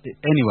time. But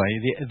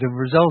anyway, the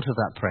result of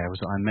that prayer was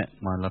that I met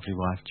my lovely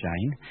wife,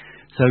 Jane.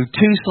 So 2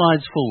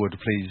 slides forward,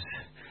 please,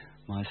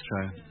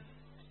 Maestro.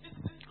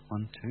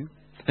 1, 2.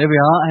 There we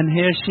are, and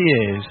here she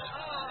is.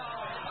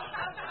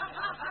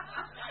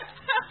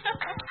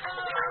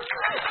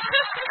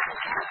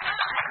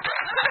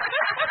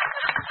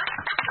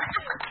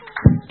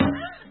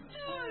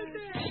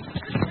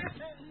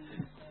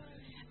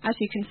 As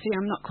you can see,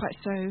 I'm not quite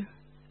so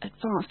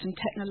advanced and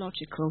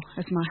technological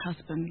as my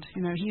husband.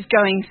 He's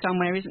going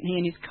somewhere, isn't he,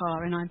 in his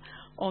car, and I'm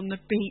on the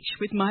beach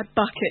with my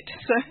bucket,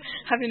 so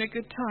having a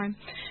good time.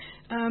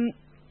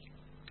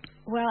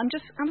 Well, I'm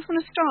just going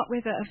to start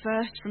with a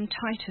verse from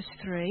Titus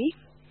 3,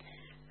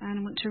 and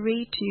I want to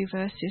read to you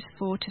verses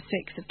 4 to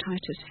 6 of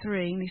Titus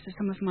 3, and these are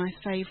some of my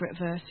favourite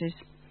verses.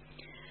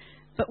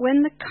 But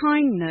when the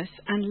kindness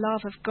and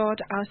love of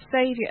God our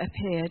Saviour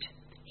appeared,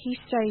 he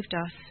saved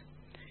us,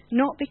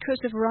 not because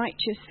of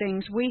righteous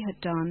things we had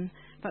done,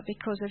 but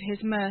because of his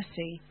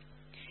mercy.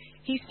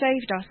 He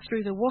saved us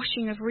through the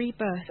washing of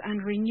rebirth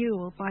and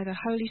renewal by the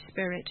Holy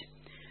Spirit,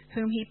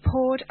 whom he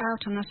poured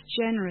out on us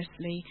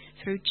generously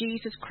through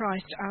Jesus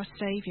Christ our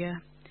Saviour,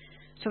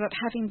 so that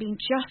having been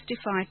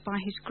justified by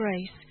his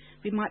grace,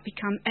 we might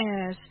become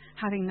heirs,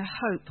 having the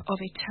hope of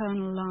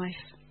eternal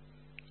life.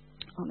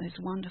 Oh, those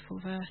wonderful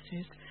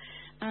verses.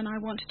 And I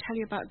want to tell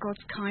you about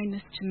God's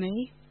kindness to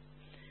me.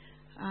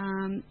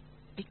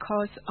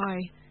 Because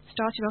I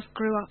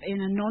grew up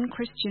in a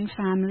non-Christian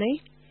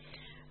family.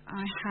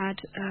 I had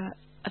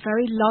a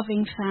very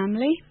loving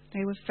family.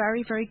 They were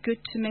very, very good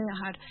to me.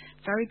 I had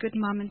very good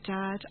mum and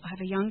dad. I have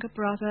a younger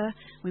brother.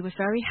 We were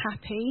very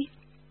happy.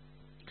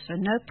 So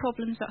no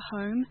problems at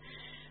home.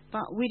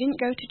 But we didn't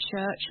go to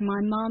church.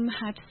 My mum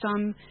had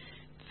some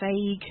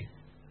vague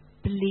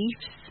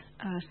beliefs.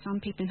 Some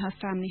people in her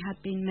family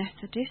had been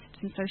Methodists,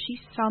 and so she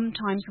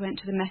sometimes went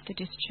to the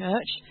Methodist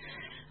church.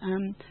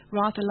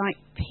 Rather like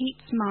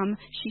Pete's mum,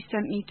 she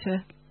sent me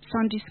to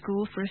Sunday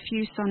school for a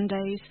few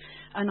Sundays,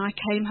 and I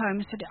came home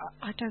and said,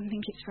 I don't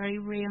think it's very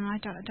real, and I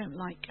don't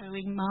like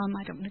going, Mum,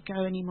 I don't want to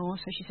go anymore.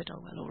 So she said,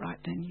 oh, well, all right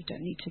then, you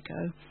don't need to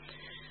go.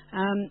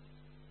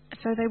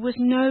 So there was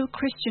no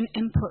Christian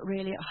input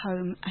really at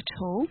home at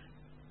all.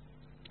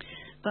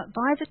 But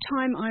by the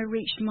time I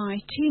reached my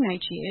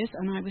teenage years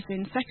and I was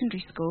in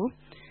secondary school,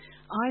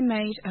 I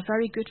made a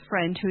very good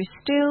friend who is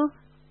still,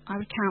 I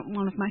would count,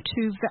 one of my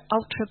 2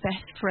 ultra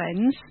best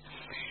friends.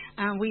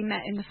 We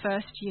met in the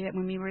first year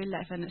when we were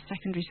 11 at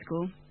secondary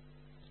school.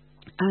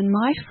 And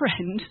my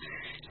friend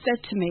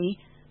said to me,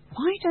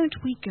 why don't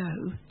we go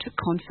to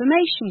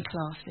confirmation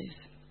classes?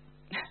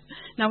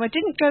 Now, I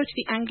didn't go to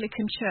the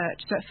Anglican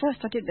church, so at first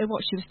I didn't know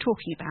what she was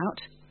talking about.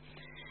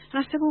 And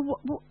I said,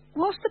 well,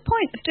 what's the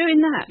point of doing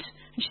that?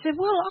 And she said,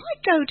 well, I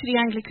go to the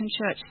Anglican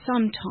church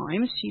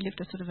sometimes. She lived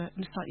in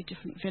a slightly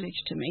different village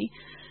to me.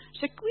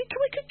 She said, we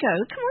could go.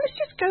 Come on, let's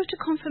just go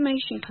to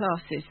confirmation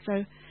classes.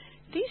 So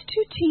these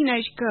 2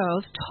 teenage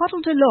girls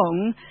toddled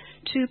along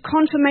to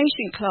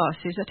confirmation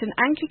classes at an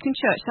Anglican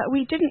church that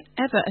we didn't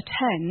ever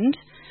attend.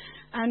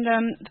 And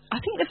I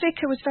think the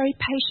vicar was very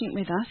patient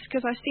with us,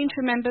 because I seem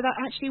to remember that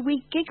actually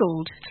we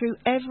giggled through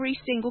every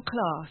single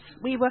class.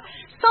 We were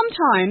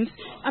sometimes,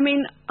 I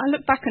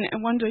look back on it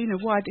and wonder,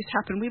 why this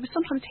happened. We were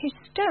sometimes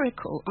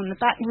hysterical on the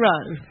back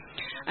row.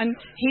 And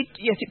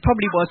yes, it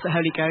probably was the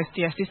Holy Ghost.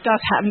 Yes, this does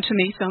happen to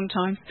me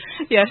sometimes.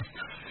 Yes.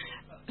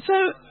 So,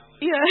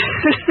 yeah.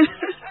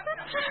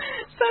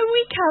 So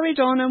we carried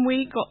on and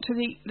we got to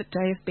the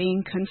day of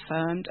being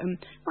confirmed.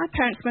 And my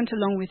parents went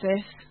along with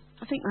this.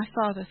 I think my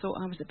father thought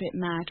I was a bit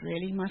mad,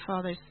 really. My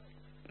father's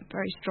a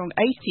very strong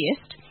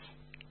atheist.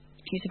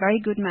 He's a very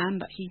good man,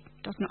 but he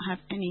does not have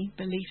any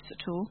beliefs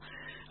at all,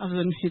 other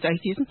than his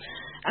atheism.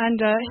 And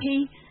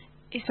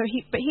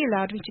but he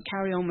allowed me to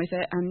carry on with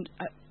it. And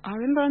I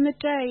remember on the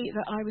day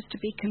that I was to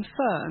be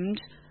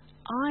confirmed,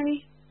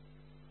 I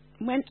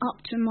went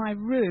up to my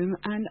room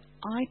and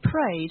I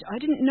prayed. I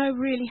didn't know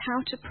really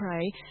how to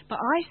pray, but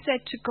I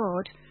said to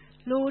God,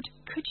 Lord,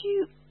 could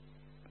you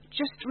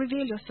just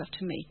reveal yourself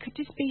to me? Could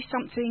this be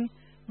something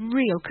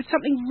real? Could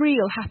something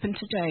real happen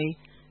today,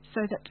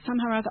 so that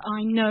somehow or other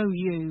I know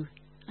you?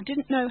 I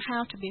didn't know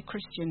how to be a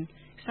Christian.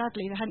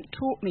 Sadly, they hadn't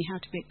taught me how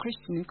to be a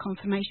Christian in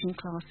confirmation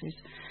classes.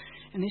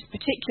 in this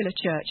particular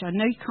church. I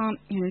know you can't,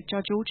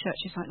 judge all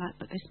churches like that,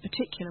 but this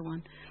particular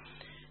one.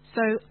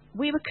 So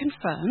we were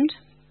confirmed,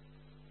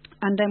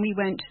 and then we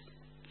went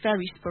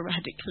very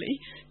sporadically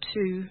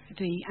to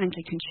the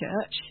Anglican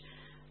Church.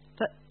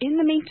 But in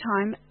the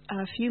meantime,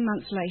 a few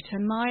months later,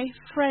 my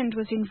friend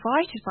was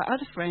invited by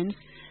other friends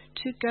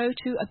to go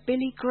to a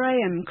Billy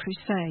Graham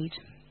crusade.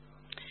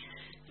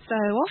 So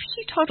off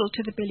she toddled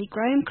to the Billy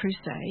Graham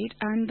crusade,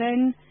 and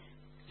then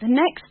the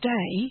next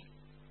day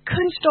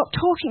couldn't stop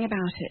talking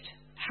about it.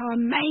 How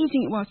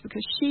amazing it was,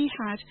 because she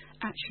had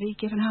actually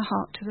given her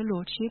heart to the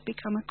Lord. She had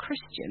become a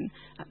Christian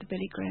at the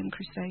Billy Graham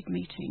crusade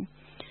meeting.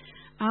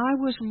 I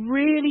was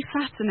really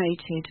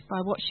fascinated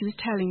by what she was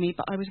telling me,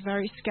 but I was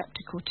very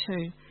sceptical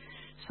too.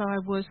 So I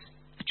was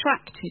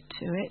attracted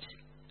to it,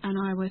 and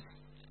I was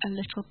a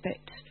little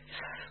bit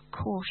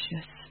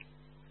cautious.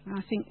 And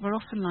I think we're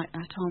often like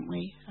that, aren't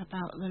we,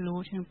 about the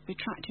Lord? We're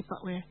attracted,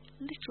 but we're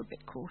a little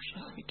bit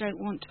cautious. We don't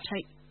want to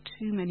take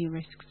too many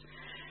risks.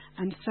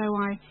 And so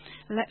I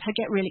let her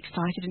get really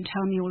excited and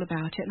tell me all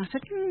about it. And I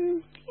said,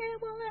 yeah,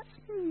 well, that's,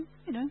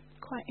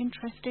 quite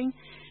interesting.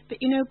 But,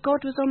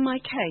 God was on my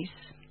case.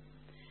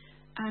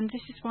 And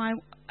this is why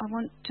I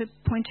want to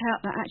point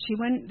out that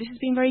actually this has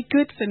been very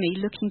good for me,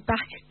 looking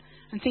back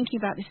and thinking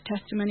about this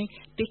testimony,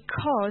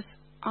 because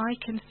I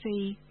can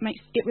see,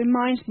 it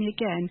reminds me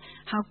again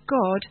how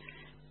God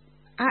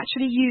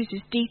actually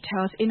uses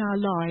details in our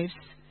lives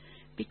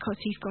because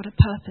he's got a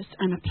purpose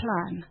and a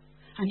plan.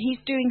 And he's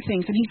doing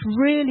things, and he's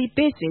really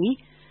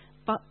busy,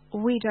 but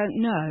we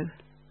don't know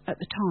at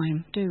the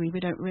time, do we?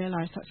 We don't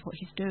realise that's what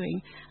he's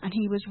doing. And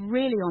he was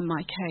really on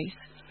my case,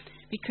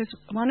 because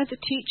one of the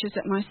teachers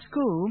at my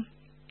school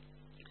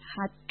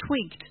had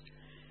twigged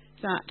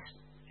that,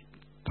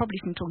 probably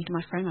from talking to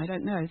my friend, I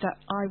don't know, that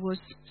I was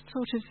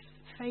sort of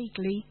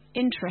vaguely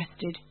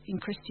interested in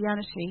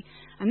Christianity.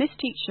 And this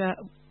teacher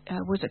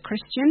was a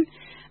Christian,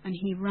 and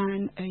he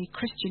ran a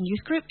Christian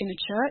youth group in a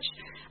church.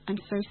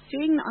 And so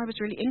seeing that I was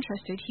really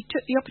interested, he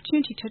took the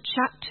opportunity to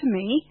chat to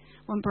me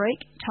one break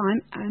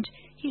time, and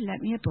he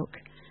lent me a book.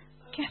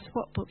 Guess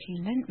what book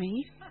he lent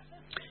me?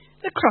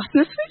 The Cross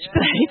and the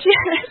Switchblade,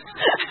 yes.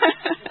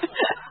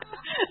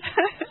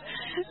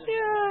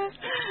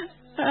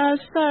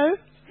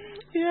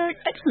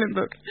 Excellent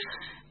book.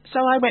 So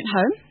I went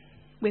home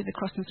with The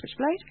Cross and the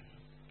Switchblade,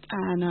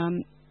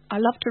 and I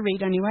love to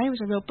read anyway. I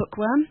was a real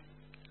bookworm.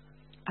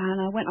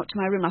 And I went up to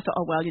my room. I thought,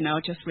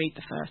 I'll just read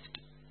the first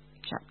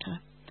chapter.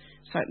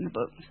 So I opened the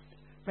book,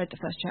 read the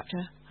first chapter.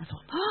 I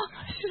thought,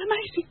 this is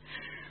amazing.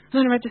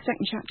 And then I read the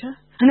second chapter,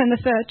 and then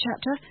the third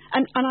chapter.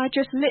 And I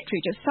just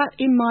literally just sat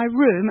in my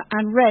room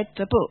and read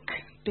the book,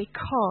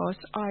 because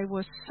I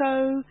was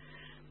so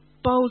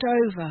bowled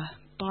over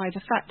by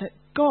the fact that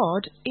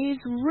God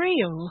is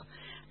real.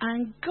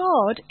 And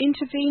God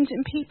intervenes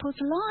in people's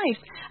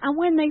lives. And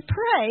when they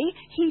pray,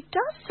 he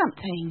does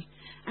something.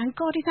 And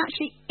God is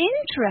actually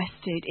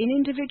interested in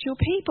individual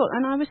people.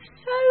 And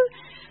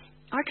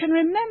I can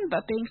remember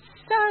being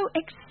so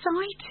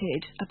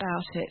excited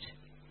about it.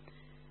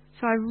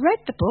 So I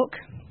read the book,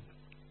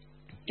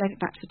 gave it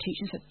back to the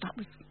teacher and said,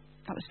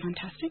 that was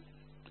fantastic,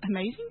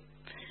 amazing.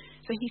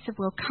 So he said,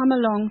 well, come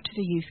along to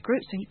the youth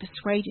group. So he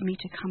persuaded me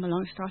to come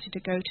along, started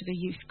to go to the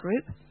youth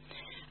group.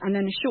 And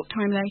then a short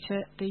time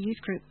later, the youth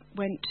group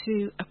went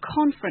to a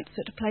conference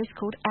at a place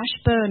called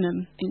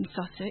Ashburnham in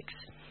Sussex.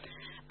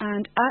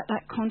 And at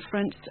that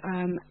conference,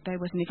 there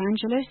was an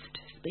evangelist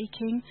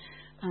speaking,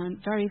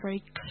 very,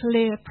 very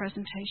clear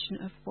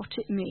presentation of what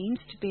it means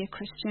to be a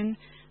Christian.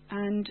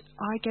 And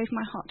I gave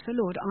my heart to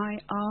the Lord. I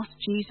asked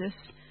Jesus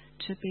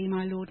to be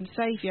my Lord and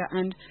Saviour.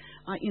 And,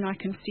 I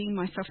can see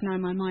myself now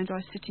in my mind. I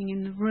was sitting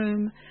in the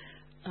room,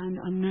 and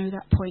I know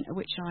that point at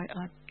which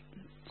I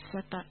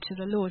said that to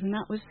the Lord. And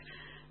that was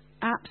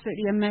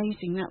absolutely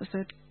amazing. That was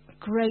a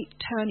great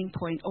turning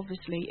point,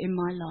 obviously, in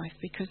my life,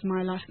 because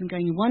my life had been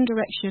going in one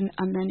direction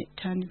and then it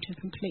turned into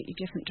a completely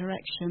different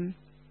direction.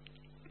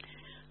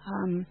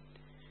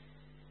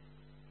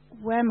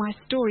 Where my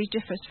story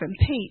differs from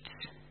Pete's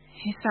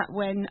is that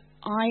when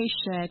I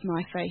shared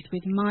my faith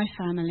with my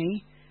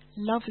family,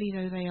 lovely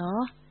though they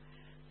are,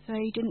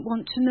 they didn't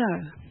want to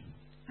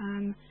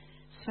know.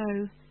 So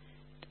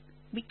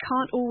we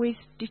can't always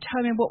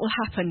determine what will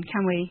happen,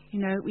 can we?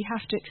 We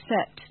have to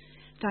accept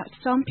that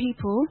some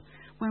people,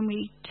 when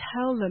we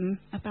tell them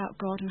about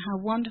God and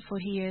how wonderful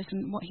he is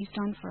and what he's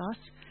done for us,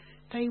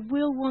 they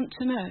will want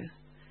to know.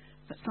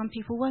 But some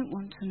people won't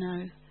want to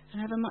know. And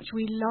however much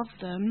we love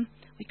them,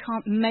 we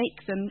can't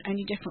make them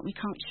any different. We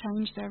can't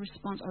change their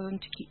response other than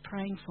to keep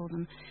praying for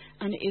them.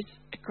 And it is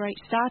a great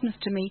sadness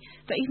to me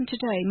that even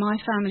today my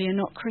family are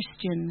not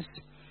Christians.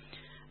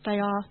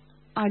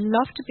 I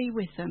love to be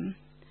with them.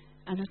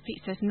 And as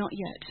Pete says, not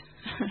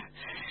yet.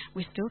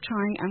 We're still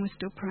trying and we're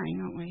still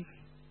praying, aren't we?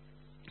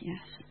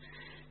 Yes.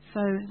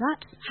 So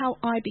that's how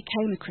I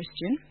became a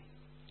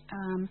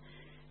Christian.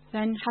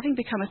 Then, having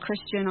become a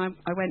Christian, I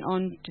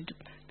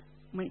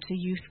went to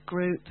youth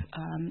group,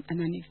 and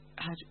then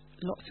had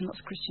lots and lots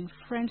of Christian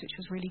friends, which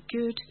was really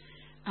good.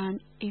 And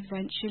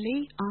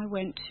eventually, I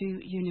went to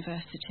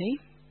university,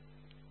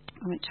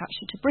 I went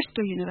actually to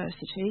Bristol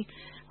University,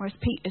 whereas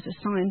Pete is a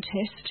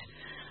scientist.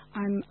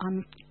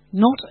 I'm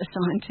not a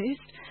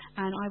scientist,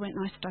 and I went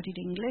and I studied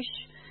English.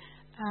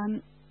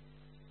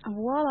 And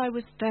while I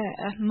was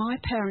there, my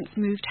parents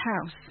moved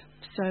house.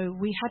 So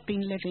we had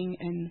been living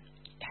in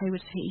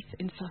Haywards Heath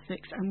in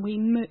Sussex, and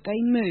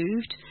they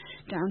moved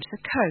down to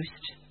the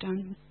coast,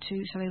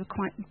 so they were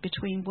quite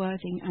between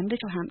Worthing and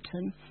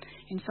Littlehampton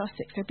in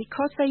Sussex. So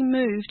because they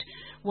moved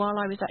while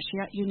I was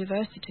actually at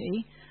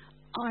university,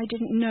 I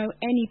didn't know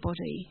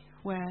anybody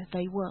where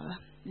they were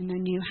in their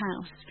new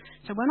house.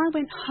 So when I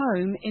went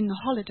home in the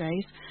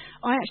holidays,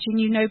 I actually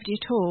knew nobody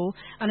at all,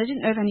 and I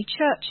didn't know of any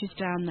churches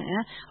down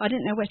there. I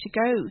didn't know where to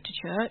go to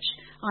church.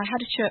 I had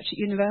a church at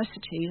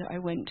university that I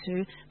went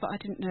to, but I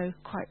didn't know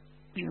quite,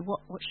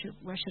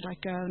 where should I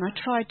go? And I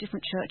tried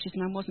different churches,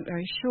 and I wasn't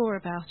very sure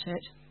about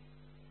it.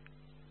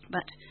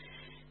 But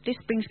this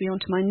brings me on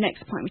to my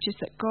next point, which is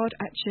that God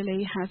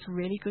actually has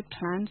really good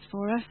plans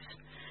for us.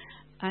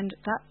 And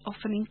that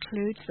often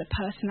includes the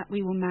person that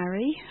we will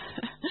marry.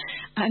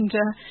 And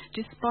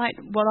despite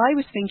what I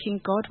was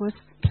thinking, God was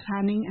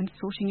planning and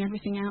sorting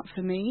everything out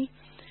for me.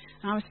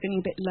 And I was feeling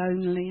a bit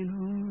lonely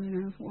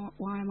and,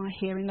 why am I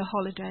here in the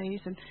holidays?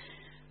 And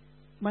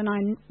when I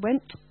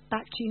went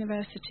back to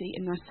university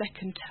in my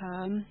second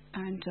term,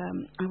 and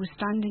I was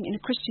standing in a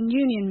Christian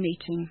Union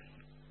meeting.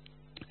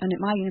 And at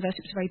my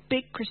university, it was a very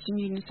big Christian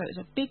Union, so it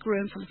was a big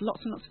room full of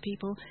lots and lots of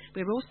people.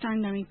 We were all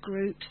standing there in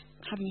groups,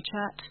 having a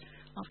chat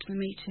after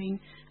the meeting,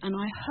 and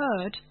I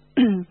heard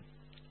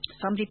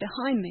somebody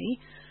behind me,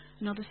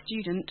 another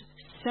student,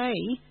 say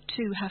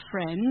to her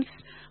friends,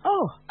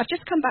 "Oh, I've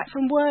just come back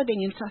from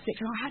Worthing in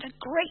Sussex, and I had a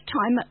great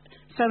time at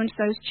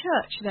so-and-so's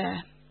church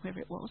there,"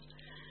 wherever it was.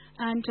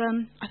 And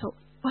I thought,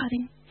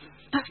 Worthing,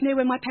 that's near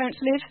where my parents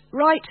live,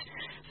 right?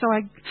 So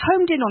I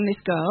homed in on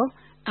this girl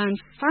and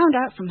found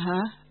out from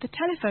her the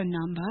telephone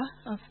number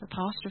of the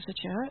pastor of the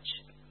church.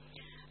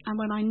 And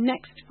when I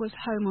next was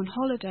home on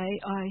holiday,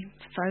 I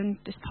phoned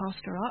this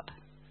pastor up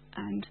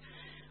and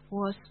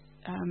was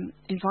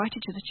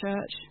invited to the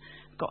church,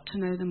 got to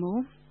know them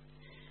all.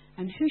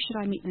 And who should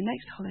I meet the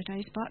next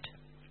holidays but,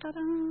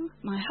 ta-da,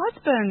 my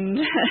husband.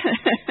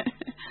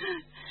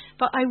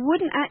 But I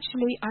wouldn't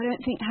actually, I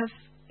don't think, have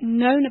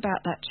known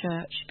about that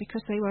church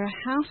because they were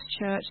a house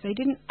church. They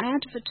didn't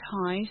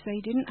advertise.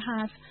 They didn't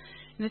have,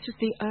 and this was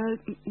the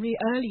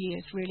early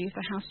years, really, of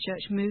the house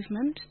church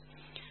movement.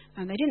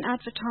 And they didn't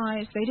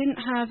advertise. They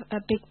didn't have a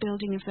big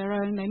building of their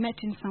own. They met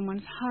in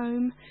someone's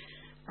home.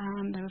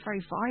 They were a very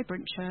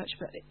vibrant church,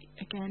 but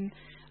again,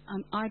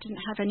 I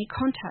didn't have any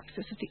contacts.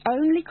 This was the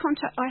only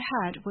contact I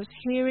had was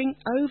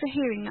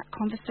overhearing that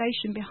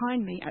conversation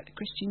behind me at the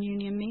Christian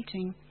Union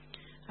meeting,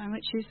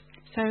 which is,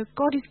 so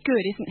God is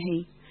good, isn't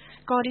He?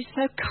 God is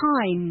so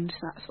kind.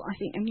 That's what I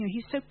think. And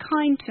He's so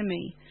kind to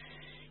me.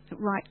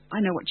 Right, I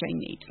know what Jane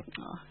needs.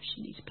 Oh,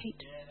 she needs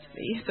Pete.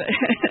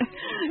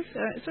 So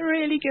it's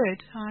really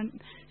good. I'm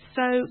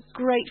so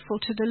grateful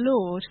to the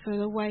Lord for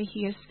the way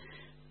He has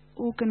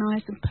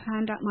organised and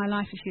planned out my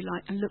life, if you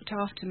like, and looked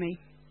after me.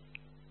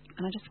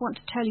 And I just want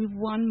to tell you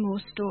one more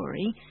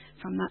story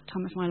from that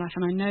time of my life.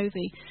 And I know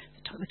the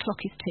clock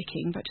is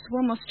ticking, but just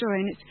one more story.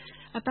 And it's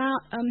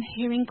about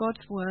hearing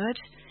God's word,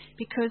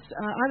 because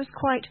I was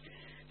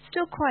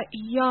still quite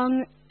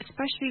young,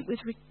 especially with,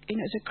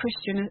 as a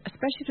Christian,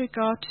 especially with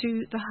regard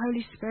to the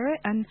Holy Spirit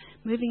and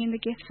moving in the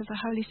gifts of the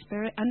Holy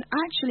Spirit. And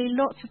actually,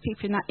 lots of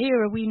people in that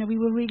era, we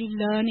were really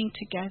learning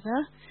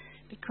together,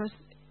 because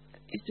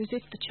it's as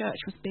if the church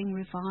was being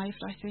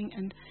revived, I think.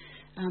 And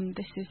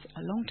this is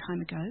a long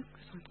time ago,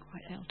 because I'm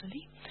quite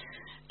elderly.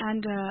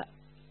 And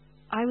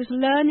I was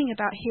learning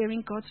about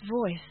hearing God's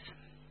voice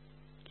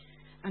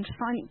and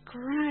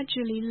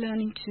gradually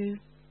learning to,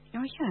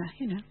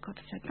 God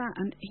said that.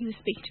 And He was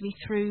speaking to me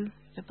through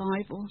the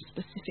Bible,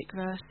 specific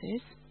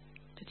verses,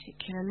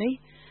 particularly.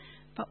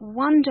 But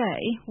one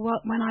day,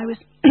 when I was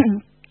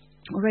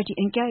already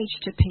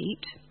engaged to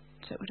Pete,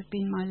 so it would have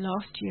been my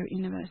last year at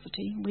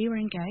university, we were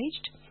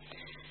engaged.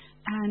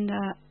 And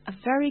a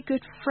very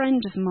good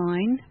friend of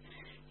mine,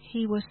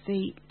 he was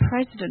the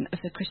president of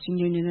the Christian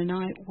Union, and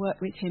I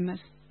worked with him as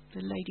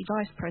the lady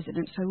vice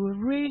president, so we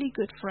were really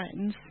good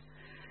friends.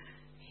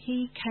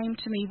 He came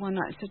to me one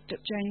night and said,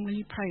 "Jane, will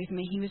you pray with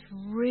me?" He was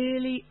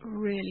really,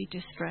 really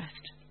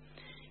distressed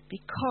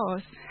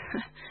because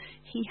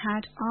he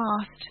had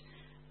asked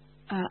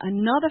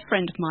another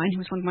friend of mine, who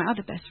was one of my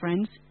other best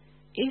friends,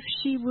 if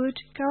she would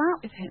go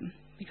out with him,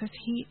 because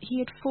he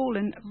had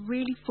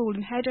really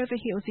fallen head over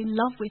heels in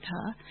love with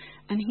her,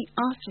 and he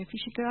asked her if he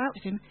should go out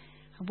with him.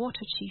 And what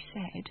had she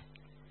said?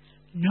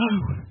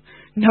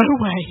 No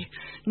way.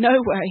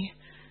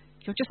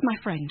 You're just my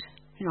friend.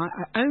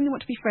 I only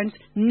want to be friends.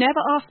 Never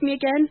ask me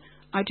again.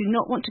 I do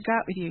not want to go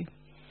out with you.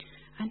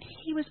 And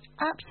he was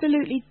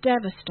absolutely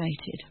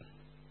devastated.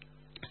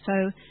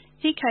 So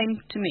he came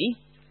to me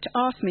to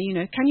ask me,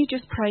 can you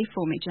just pray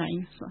for me,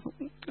 Jane? So I thought,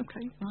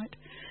 okay, right.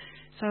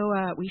 So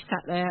we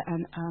sat there,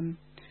 and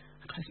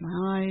I closed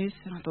my eyes,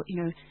 and I thought,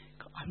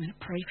 I'm going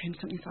to pray for him.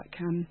 Something like,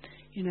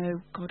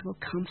 God will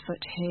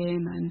comfort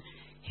him, and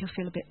he'll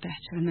feel a bit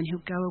better, and then he'll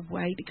go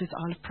away because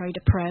I'll have prayed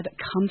a prayer that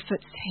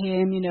comforts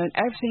him, and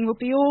everything will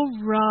be all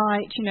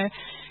right,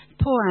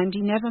 Poor Andy,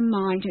 never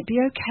mind, it'll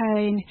be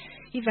okay, and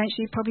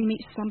eventually he'll probably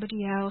meet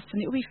somebody else,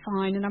 and it'll be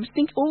fine. And I'm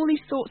thinking all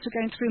these thoughts are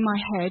going through my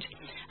head,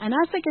 and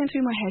as they're going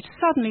through my head,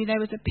 suddenly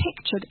there was a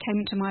picture that came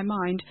into my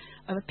mind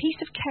of a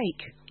piece of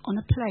cake on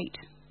a plate.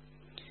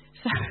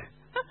 So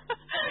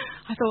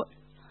I thought,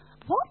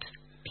 what?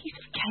 Piece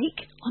of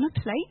cake on a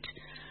plate?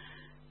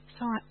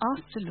 So I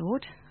asked the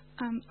Lord,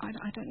 I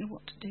don't know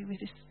what to do with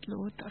this,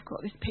 Lord. I've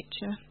got this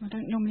picture. I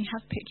don't normally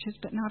have pictures,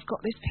 but now I've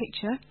got this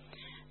picture.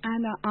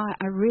 And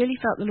I really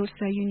felt the Lord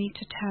say, you need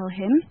to tell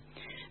him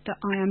that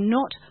I am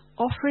not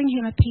offering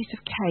him a piece of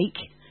cake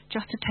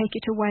just to take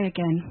it away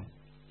again.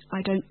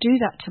 I don't do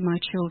that to my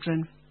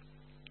children.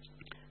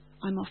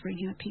 I'm offering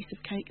him a piece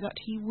of cake that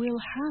he will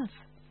have.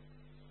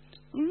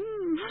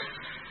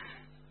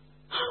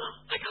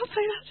 I can't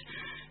say that.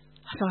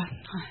 So,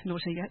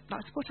 Lord,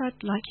 that's what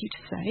I'd like you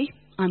to say.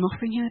 I'm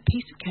offering him a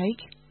piece of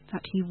cake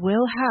that he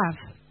will have.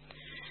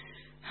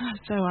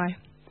 So I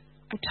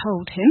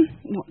told him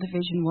what the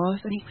vision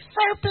was, and he was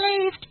so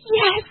pleased.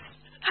 Yes!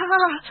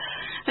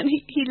 And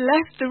he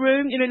left the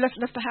room,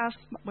 left the house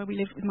where we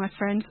lived with my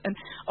friends, and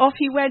off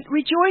he went,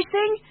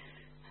 rejoicing,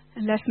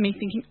 and left me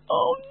thinking,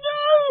 oh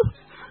no!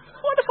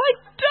 What have I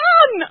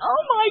done?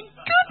 Oh my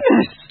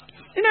goodness!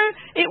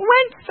 It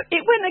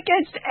went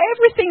against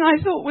everything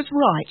I thought was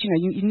right.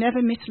 You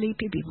never mislead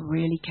people. Be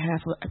really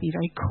careful. Be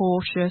very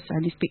cautious.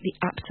 Only speak the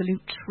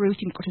absolute truth.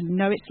 You've got to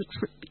know it's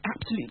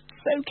absolutely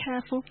so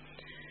careful.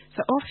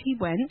 So off he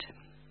went,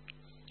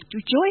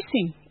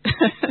 rejoicing.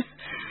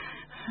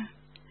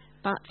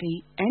 But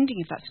the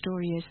ending of that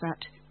story is that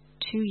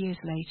 2 years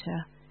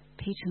later,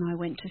 Peter and I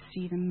went to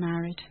see them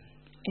married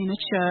in a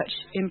church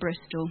in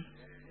Bristol.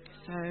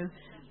 So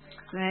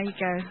there you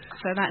go.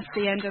 So that's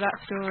the end of that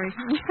story.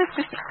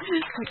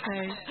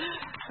 Okay.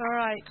 All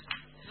right.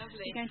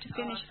 Lovely. You're going to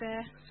finish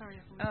there? Sorry.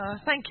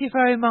 Thank you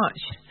very much.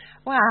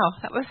 Wow,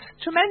 that was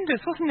tremendous,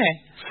 wasn't it?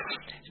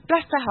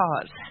 Bless their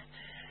hearts.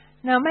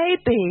 Now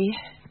maybe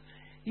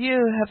you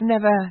have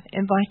never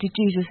invited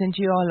Jesus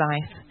into your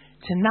life.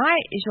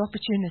 Tonight is your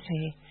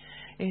opportunity.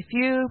 If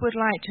you would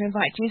like to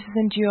invite Jesus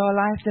into your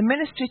life, the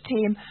ministry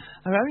team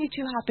are only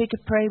too happy to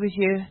pray with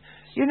you.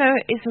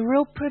 It's a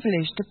real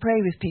privilege to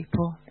pray with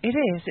people. It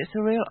is. It's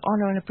a real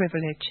honour and a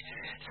privilege.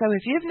 So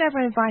if you've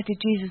never invited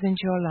Jesus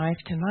into your life,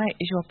 tonight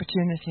is your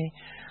opportunity.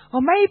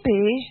 Or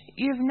maybe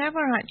you've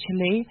never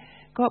actually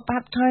got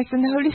baptised in the Holy